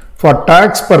 million. For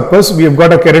tax purpose, we have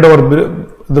got a carried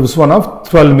over this one of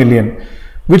 12 million,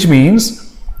 which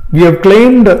means we have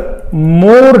claimed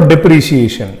more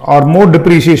depreciation, or more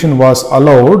depreciation was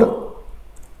allowed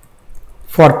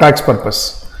for tax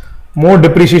purpose. More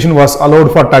depreciation was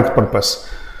allowed for tax purpose.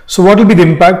 So what will be the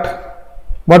impact?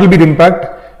 What will be the impact?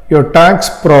 Your tax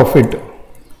profit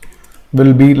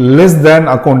will be less than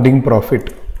accounting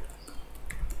profit.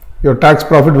 Your tax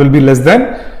profit will be less than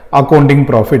accounting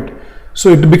profit. So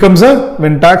it becomes a,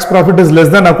 when tax profit is less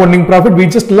than accounting profit, we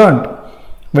just learned.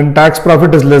 When tax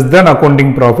profit is less than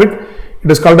accounting profit,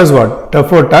 it is called as what?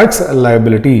 Deferred tax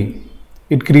liability.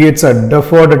 It creates a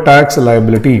deferred tax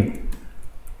liability.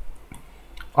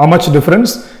 How much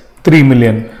difference? 3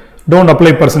 million. Don't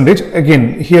apply percentage.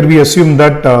 Again, here we assume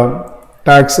that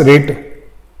tax rate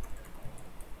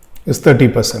is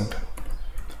 30%.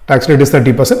 Tax rate is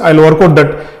 30%. I will work out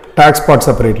that tax part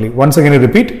separately. Once again, I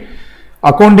repeat.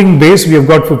 Accounting base, we have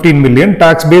got 15 million.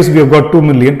 Tax base, we have got 2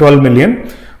 million, 12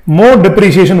 million. More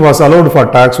depreciation was allowed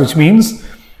for tax, which means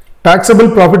taxable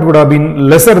profit would have been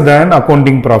lesser than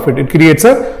accounting profit. It creates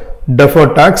a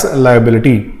deferred tax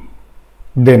liability.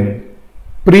 Then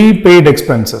prepaid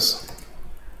expenses.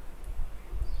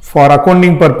 For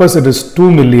accounting purpose, it is 2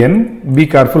 million. Be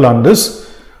careful on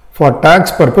this. For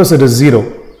tax purpose, it is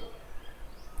 0.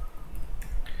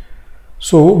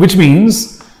 So, which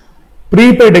means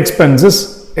prepaid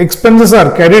expenses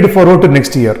are carried forward to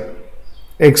next year.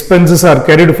 Expenses are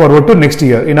carried forward to next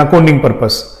year in accounting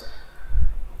purpose.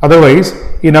 Otherwise,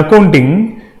 in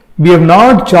accounting, we have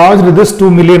not charged this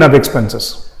 2 million of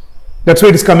expenses. That's why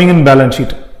it is coming in balance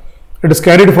sheet. It is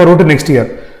carried forward to next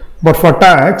year. But for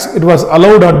tax, it was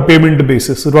allowed on payment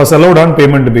basis. It was allowed on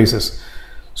payment basis.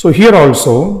 So here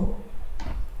also,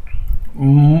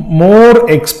 more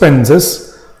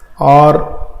expenses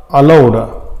are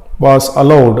was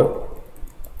allowed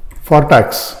for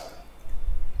tax.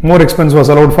 More expense was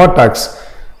allowed for tax.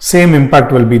 Same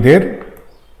impact will be there.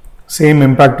 Same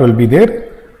impact will be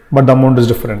there, but the amount is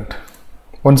different.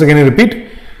 Once again, I repeat.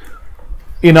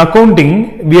 In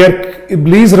accounting,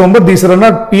 please remember, these are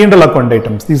not P&L account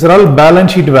items. These are all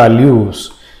balance sheet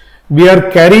values. We are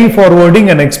carry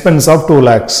forwarding an expense of 2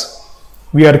 lakhs.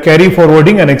 We are carry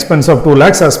forwarding an expense of 2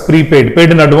 lakhs as prepaid, paid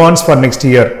in advance for next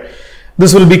year.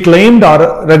 This will be claimed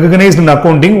or recognized in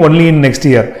accounting only in next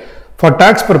year. For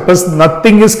tax purpose,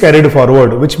 nothing is carried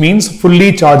forward, which means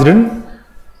fully charged in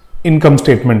income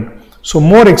statement. So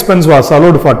more expense was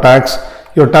allowed for tax.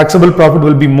 Your taxable profit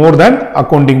will be more than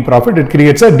accounting profit. It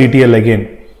creates a DTL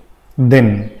again.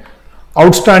 Then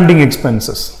outstanding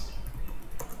expenses.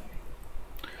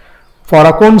 For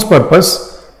accounts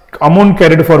purpose, amount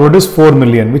carried forward is 4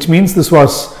 million, which means this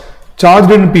was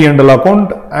charged in P&L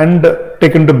account and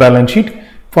taken to balance sheet.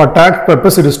 For tax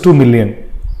purpose, it is 2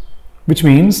 million, which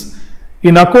means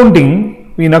in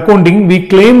accounting, we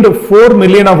claimed 4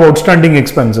 million of outstanding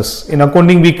expenses. In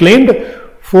accounting, we claimed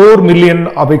 4 million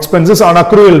of expenses on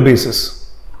accrual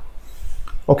basis.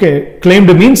 Okay,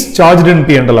 claimed means charged in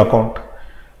P&L account.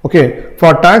 Okay,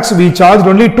 for tax, we charged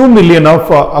only 2 million of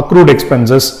accrued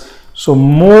expenses. So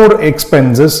more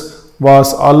expenses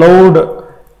was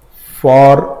allowed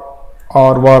for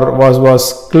or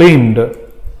was claimed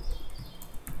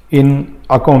in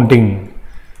accounting.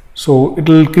 So it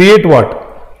will create what?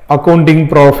 Accounting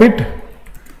profit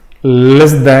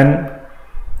less than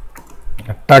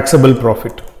taxable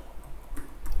profit.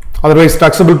 Otherwise,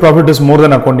 taxable profit is more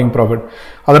than accounting profit.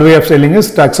 Other way of saying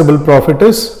is taxable profit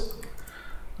is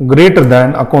greater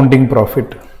than accounting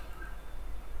profit.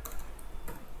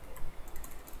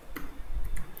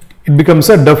 It becomes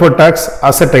a deferred tax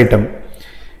asset item.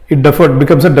 It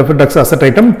becomes a deferred tax asset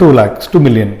item 2 lakhs, 2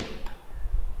 million. Do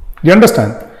you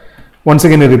understand? Once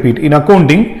again, I repeat. In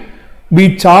accounting,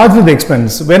 we charge the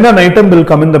expense. When an item will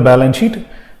come in the balance sheet,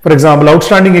 for example,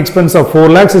 outstanding expense of 4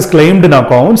 lakhs is claimed in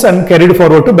accounts and carried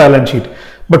forward to balance sheet.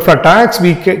 But for tax,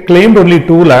 we claimed only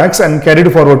 2 lakhs and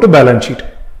carried forward to balance sheet.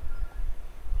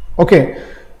 Okay.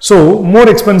 So more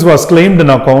expense was claimed in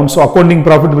account, so accounting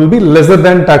profit will be lesser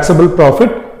than taxable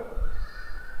profit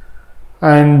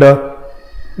and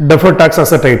deferred tax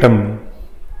asset item.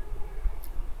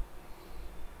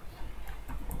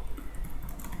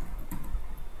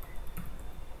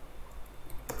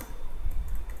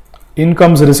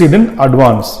 Incomes received in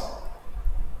advance.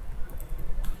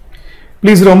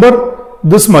 Please remember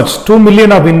this much, 2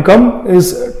 million of income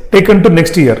is taken to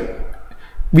next year.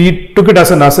 We took it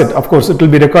as an asset. Of course, it will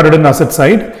be recorded in asset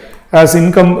side as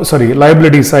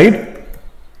liability side,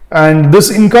 and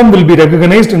this income will be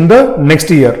recognized in the next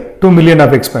year, 2 million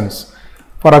of expense.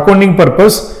 For accounting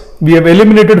purpose, we have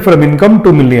eliminated from income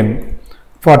 2 million.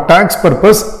 For tax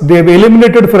purpose, they have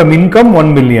eliminated from income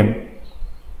 1 million.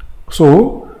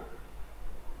 So,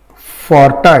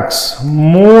 for tax,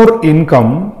 more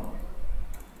income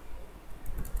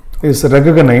is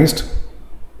recognized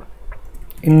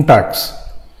in tax.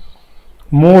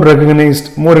 More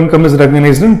income is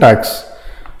recognized in tax.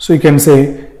 So you can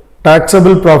say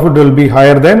taxable profit will be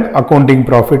higher than accounting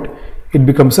profit. It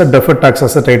becomes a deferred tax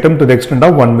asset item to the extent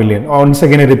of 1 million. Once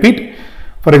again I repeat,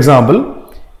 for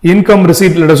example, income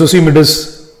received, let us assume it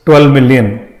is 12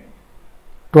 million.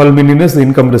 12 million is the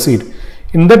income received.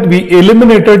 In that we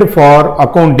eliminated for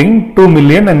accounting 2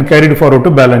 million and carried forward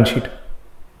to balance sheet.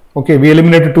 Okay, we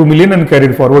eliminated 2 million and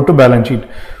carried forward to balance sheet.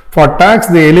 For tax,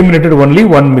 they eliminated only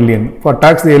 1 million. For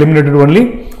tax, they eliminated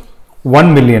only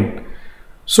 1 million.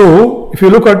 So, if you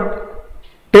look at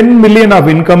 10 million of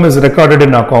income is recorded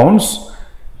in accounts,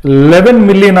 11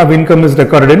 million of income is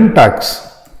recorded in tax.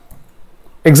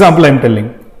 Example I am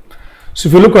telling. So,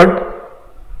 if you look at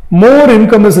more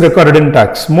income is recorded in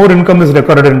tax,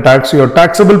 your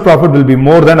taxable profit will be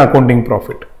more than accounting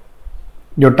profit.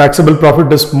 Your taxable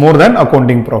profit is more than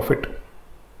accounting profit.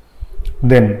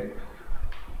 Then,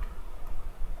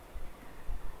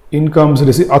 incomes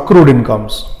received, accrued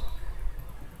incomes.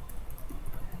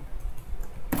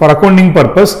 For accounting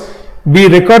purpose, we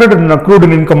recorded an accrued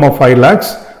income of 5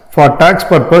 lakhs. For tax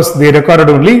purpose, they recorded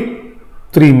only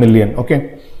 3 million.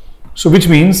 Okay. So, which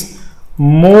means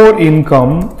more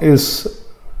income is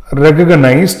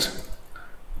recognized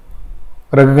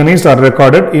or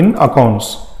recorded in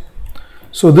accounts.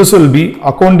 So, this will be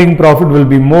accounting profit will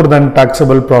be more than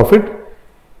taxable profit.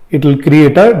 It will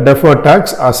create a deferred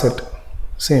tax asset.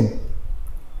 Same.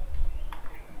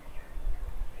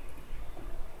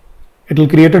 It will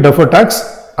create a deferred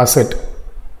tax asset.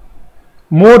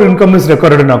 More income is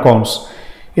recorded in accounts.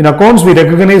 In accounts, we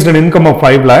recognized an income of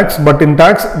 5 lakhs, but in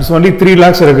tax, it's only 3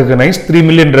 lakhs recognized, 3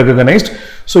 million recognized.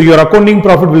 So, your accounting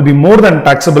profit will be more than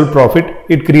taxable profit.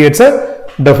 It creates a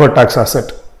deferred tax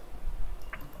asset.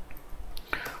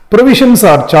 Provisions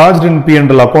are charged in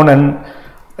P&L account and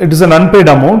it is an unpaid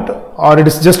amount or it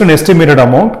is just an estimated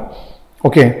amount.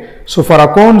 Okay, so for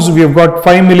accounts we have got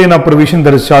 5 million of provision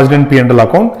that is charged in P&L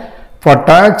account. For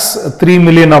tax 3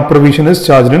 million of provision is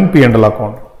charged in P&L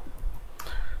account.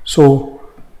 So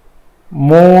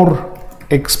more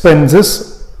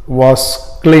expenses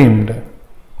was claimed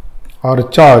or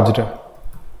charged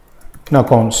in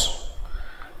accounts.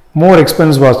 More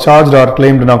expense was charged or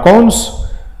claimed in accounts.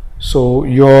 So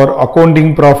your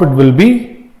accounting profit will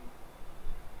be,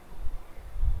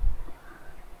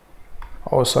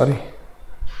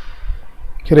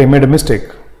 here I made a mistake.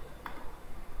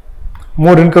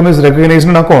 More income is recognized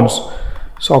in accounts.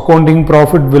 So accounting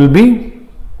profit will be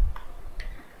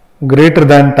greater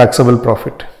than taxable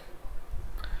profit.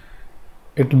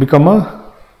 It will become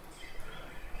a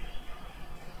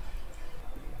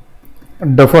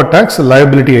deferred tax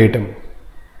liability item.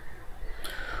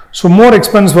 So more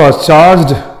expense was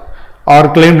charged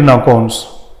or claimed in accounts.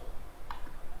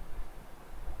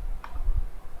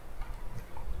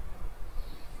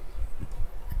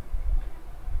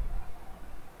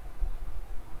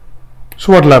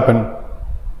 So what will happen?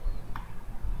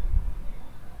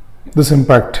 This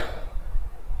impact.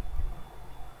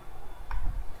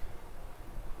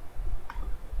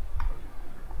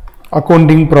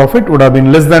 Accounting profit would have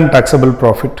been less than taxable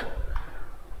profit.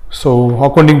 So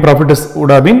accounting profit would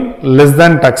have been less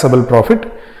than taxable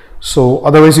profit. So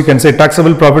otherwise you can say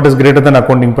taxable profit is greater than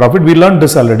accounting profit. We learned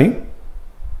this already.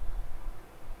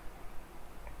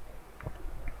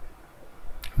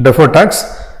 Deferred tax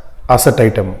asset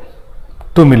item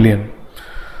 2 million.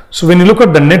 So when you look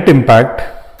at the net impact,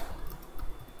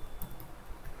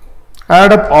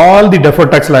 add up all the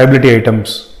deferred tax liability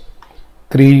items,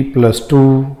 3 plus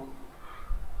 2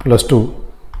 plus 2.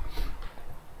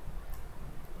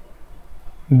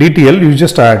 DTL, you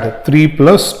just add 3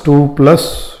 plus 2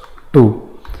 plus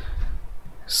 2,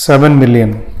 7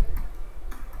 million.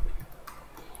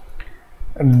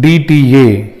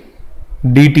 DTA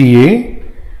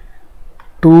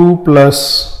 2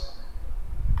 plus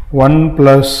 1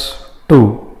 plus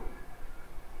 2,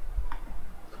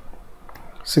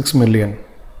 6 million.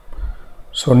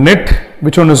 So net,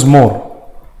 which one is more?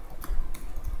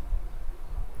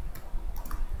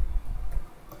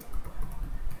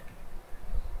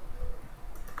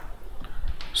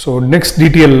 So next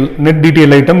net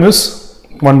DTL item is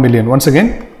 1 million. Once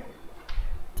again,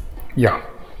 yeah,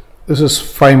 this is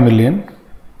 5 million.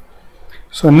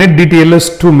 So net DTL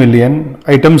is 2 million,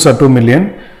 items are 2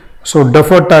 million. So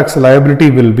deferred tax liability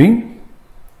will be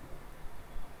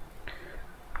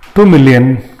 2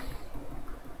 million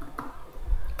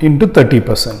into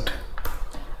 30%.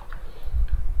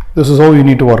 This is how you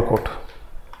need to work out.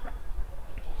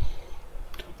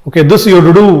 Okay, this you have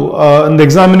to do in the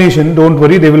examination. Don't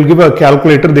worry, they will give a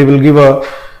calculator, they will give a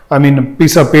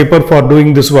piece of paper for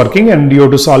doing this working, and you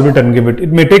have to solve it and give it. It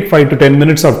may take 5 to 10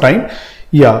 minutes of time.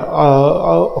 Yeah,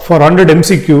 for 100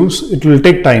 MCQs, it will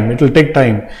take time. It will take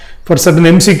time. For certain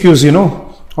MCQs, you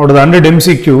know, out of the 100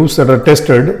 MCQs that are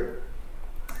tested,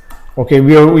 okay,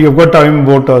 we have got time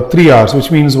about 3 hours,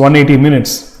 which means 180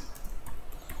 minutes.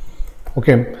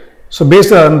 Okay. So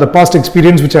based on the past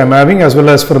experience which I am having, as well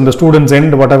as from the students'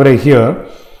 end, whatever I hear,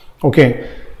 okay,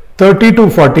 30 to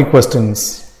 40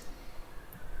 questions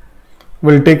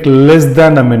will take less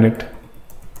than a minute.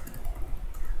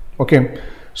 Okay,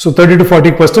 so 30 to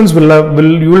 40 questions you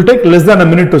will take less than a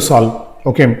minute to solve.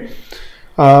 Okay,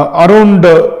 around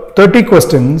 30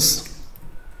 questions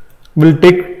will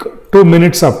take 2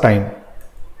 minutes of time.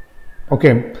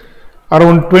 Okay,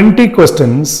 around 20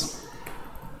 questions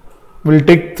will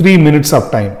take 3 minutes of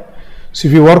time. So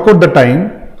if you work out the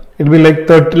time, it will be like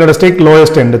 30, let us take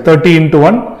lowest end, 30 into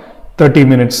 1, 30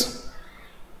 minutes.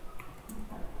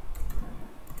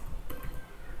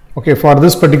 Okay, for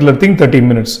this particular thing, 30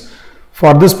 minutes.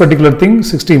 For this particular thing,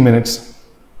 60 minutes.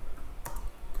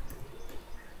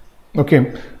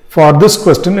 Okay, for this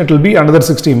question, it will be another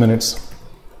 60 minutes.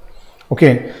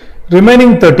 Okay,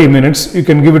 remaining 30 minutes, you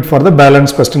can give it for the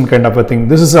balance question kind of a thing.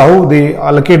 This is how they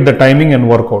allocate the timing and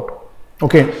work out.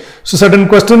 Okay, so certain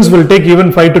questions will take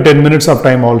even 5 to 10 minutes of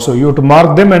time also. You have to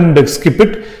mark them and skip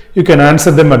it. You can answer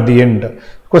them at the end.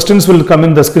 Questions will come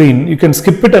in the screen. You can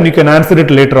skip it and you can answer it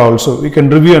later also. You can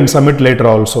review and submit later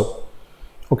also.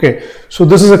 Okay, so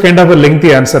this is a kind of a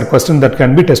lengthy answer question that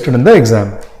can be tested in the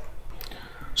exam.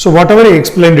 So whatever I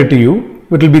explained it to you,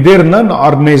 it will be there in an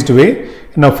organized way,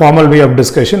 in a formal way of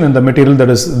discussion, in the material that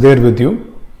is there with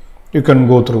you. You can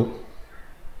go through.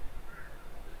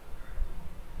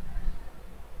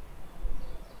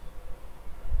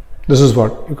 This is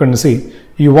what you can see.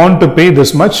 You want to pay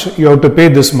this much, you have to pay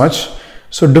this much.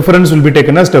 So difference will be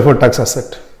taken as deferred tax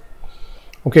asset.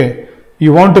 Okay.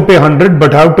 You want to pay 100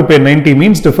 but have to pay 90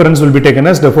 means difference will be taken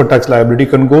as deferred tax liability. You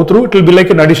can go through, it will be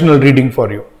like an additional reading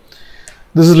for you.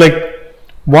 This is like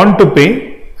want to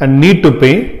pay and need to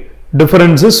pay,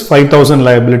 difference is 5,000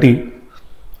 liability.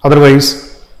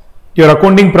 Otherwise, your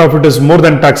accounting profit is more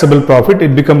than taxable profit,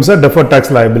 it becomes a deferred tax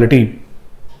liability.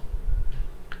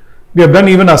 We have done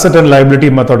even asset and liability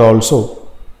method also.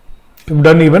 We have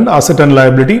done even asset and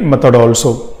liability method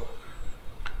also.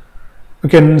 You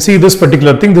can see this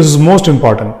particular thing. This is most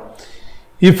important.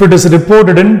 If it is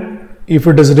reported in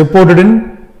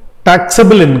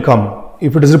taxable income,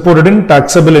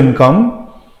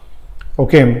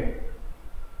 okay,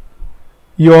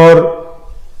 your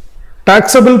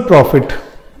taxable profit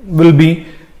will be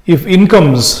if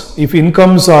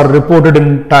incomes are reported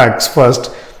in tax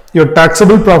first. Your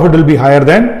taxable profit will be higher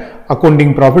than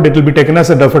accounting profit. It will be taken as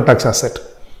a deferred tax asset.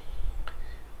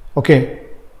 Okay.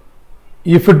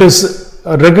 If it is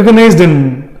recognized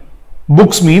in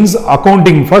books means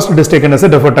accounting first, it is taken as a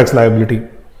deferred tax liability.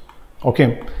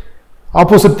 Okay.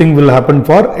 Opposite thing will happen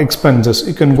for expenses.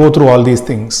 You can go through all these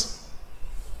things.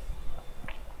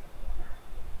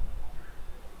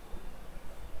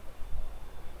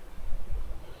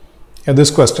 Yeah, this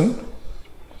question.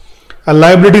 A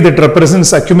liability that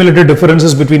represents accumulated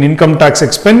differences between income tax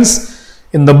expense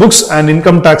in the books and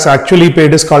income tax actually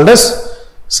paid is called as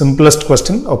simplest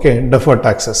question. Okay, deferred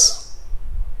taxes.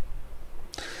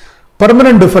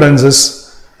 Permanent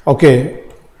differences. Okay,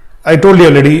 I told you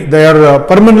already, they are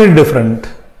permanently different.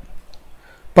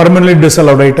 Permanently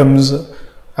disallowed items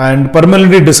and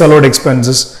permanently disallowed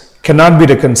expenses cannot be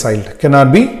reconciled.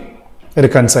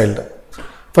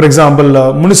 For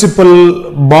example,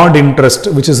 municipal bond interest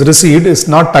which is received is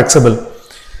not taxable.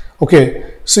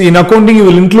 Okay, so in accounting you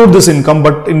will include this income,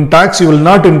 but in tax you will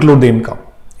not include the income.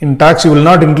 In tax you will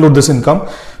not include this income.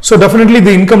 So definitely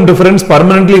the income difference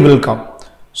permanently will come.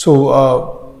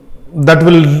 So that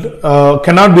will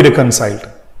cannot be reconciled.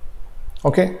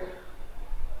 Okay.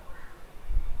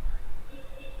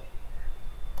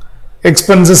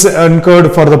 expenses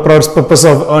incurred for the purpose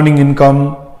of earning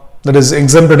income, that is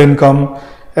exempted income,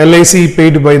 LIC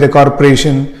paid by the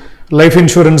corporation, life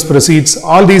insurance proceeds,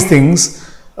 all these things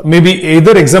may be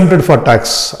either exempted for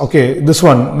tax. Okay,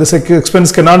 this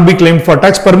expense cannot be claimed for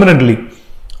tax permanently.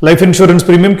 Life insurance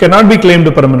premium cannot be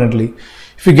claimed permanently.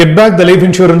 If you get back the life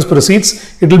insurance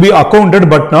proceeds, it will be accounted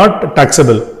but not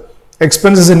taxable.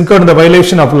 Expenses incurred in the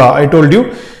violation of law, I told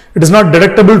you, it is not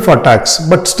deductible for tax,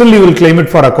 but still you will claim it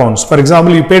for accounts. For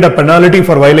example, you paid a penalty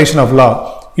for violation of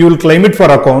law, you will claim it for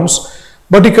accounts,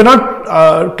 but you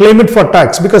cannot claim it for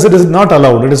tax because it is not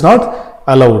allowed. It is not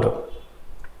allowed.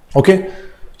 Okay,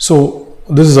 so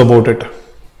this is about it.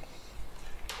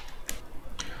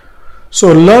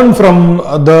 So learn from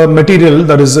the material,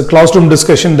 that is a classroom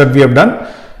discussion that we have done,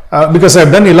 because I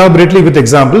have done elaborately with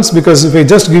examples, because if I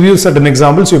just give you certain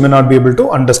examples, you may not be able to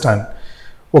understand.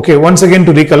 Okay, once again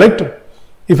to recollect,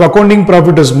 if accounting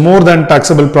profit is more than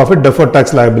taxable profit, deferred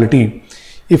tax liability.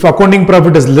 If accounting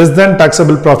profit is less than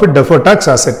taxable profit, deferred tax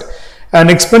asset. An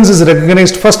expense is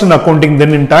recognized first in accounting,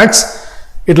 then in tax,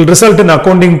 it will result in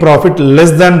accounting profit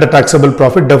less than the taxable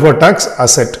profit, deferred tax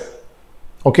asset.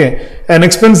 Okay, an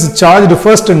expense is charged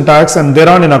first in tax and later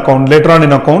on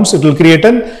in accounts, it will create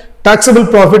a taxable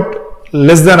profit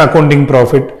less than accounting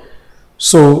profit.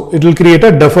 So it will create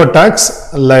a deferred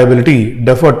tax liability,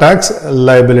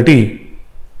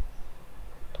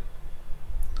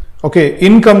 Okay,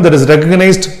 income that is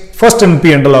recognized first in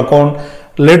P&L account,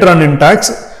 later on in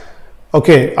tax.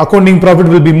 Okay, accounting profit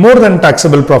will be more than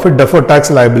taxable profit, deferred tax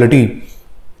liability.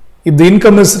 If the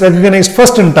income is recognized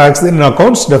first in tax, then in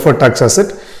accounts, deferred tax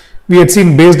asset. We had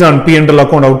seen based on P&L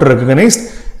account how to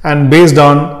recognize, and based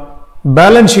on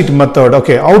balance sheet method,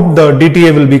 okay, how the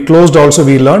DTA will be closed also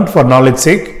we learned for knowledge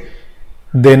sake.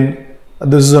 Then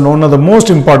this is one of the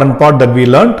most important part that we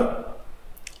learned,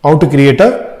 how to create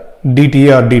a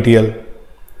DTA or DTL.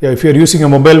 Yeah, if you are using a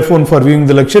mobile phone for viewing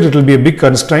the lecture, it will be a big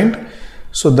constraint.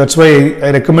 So that's why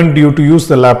I recommend you to use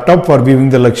the laptop for viewing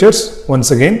the lectures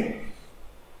once again.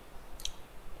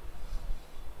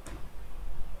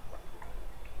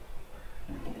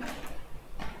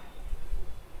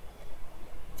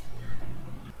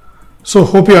 So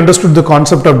hope you understood the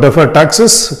concept of deferred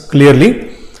taxes clearly.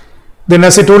 Then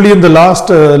as I told you in the last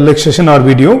lecture session or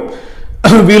video,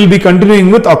 we will be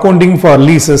continuing with accounting for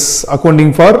leases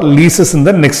in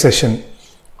the next session.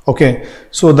 Okay,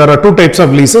 so there are two types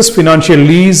of leases, financial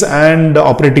lease and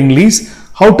operating lease.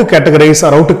 How to categorize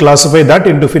or how to classify that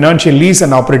into financial lease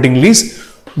and operating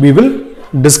lease, we will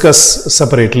discuss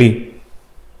separately.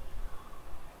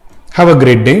 Have a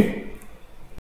great day.